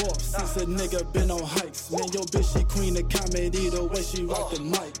back and forth since a nigga been on hikes. Man, your bitch, she queen of comedy, the way she rock the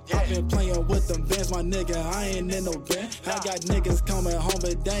mic. I been playing with them bands, my nigga, I ain't in no band. I got niggas coming home,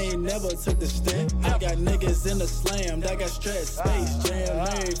 but they ain't never took the stand. I got niggas in the slam, that got stressed, Space Jam.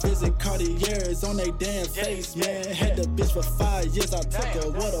 Mary visit Cartiers on they damn face, man. Had the bitch for 5 years, I took her,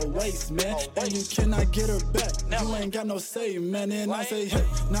 what a waste, man. And you cannot get her back, you ain't got no say, man. And I say, hey,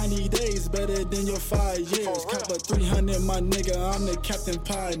 90 days better than your 5 years. Cop a 300, my nigga, I'm the Captain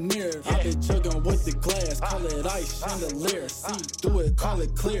Pioneer. I been chugging with the glass, call it ice, chandelier. See through it, call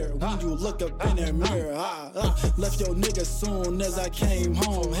it clear. When you look up in that mirror, left your nigga soon as I came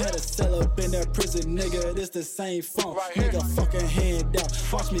home. Had to sell up in that prison, nigga, this the same phone. Nigga, fucking hand out,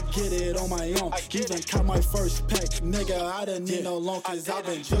 watch me get it on my own. Even caught my first pack, nigga, I didn't need no loan, cause I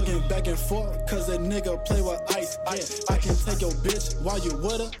been jugging back and forth, cause a nigga play with ice. Yeah, I can take your bitch while you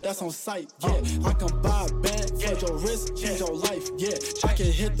with her, that's on sight. Yeah, I can buy a bag for your wrist, change your life. Yeah, I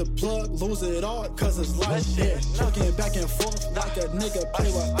can hit the plug, lose it all, cause it's life. Yeah, chugging back and forth like a nigga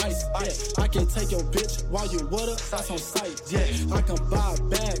play with ice. Yeah, I can take your bitch while you with her, that's on sight. Yeah, I can buy a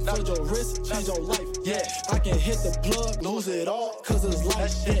bag for your wrist, change your life. Yeah, I can hit the plug, lose it all, cause it's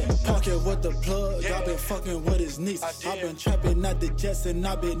life. Yeah, pocket with the plug, I been fucking with his niece. I been trapping at the Jets and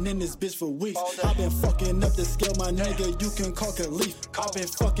I been in this bitch for weeks. I been fucking up the scale, my nigga, you can call Khalif. I been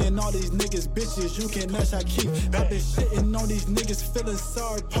fucking all these niggas, bitches, you can ask I keep. I been shitting on these niggas, feeling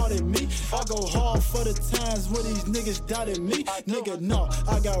sorry, pardon me. I go hard for the times when these niggas doubted me. Nigga, no,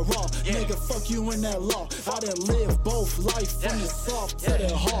 I got raw. Nigga, fuck you in that law. I done live both life, from the soft to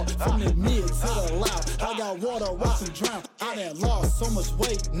the hard, from the mid to the loud. I got water, watch them drown. I done lost so much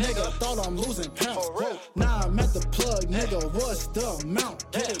weight, nigga, thought I'm losing pounds. Whoa, now I'm at the plug, nigga, what's the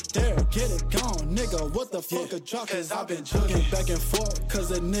amount? Get it there, get it gone, nigga, what the fuck a drop? Cause I been jugging back and forth,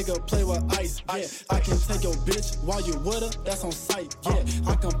 cause a nigga play with ice. Yeah, I can take your bitch while you with her, that's on sight. Yeah,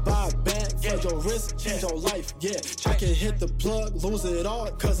 I can buy a bag for your wrist, change your life. Yeah, I can hit the plug, lose it all,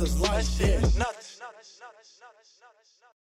 cause it's life. Yeah.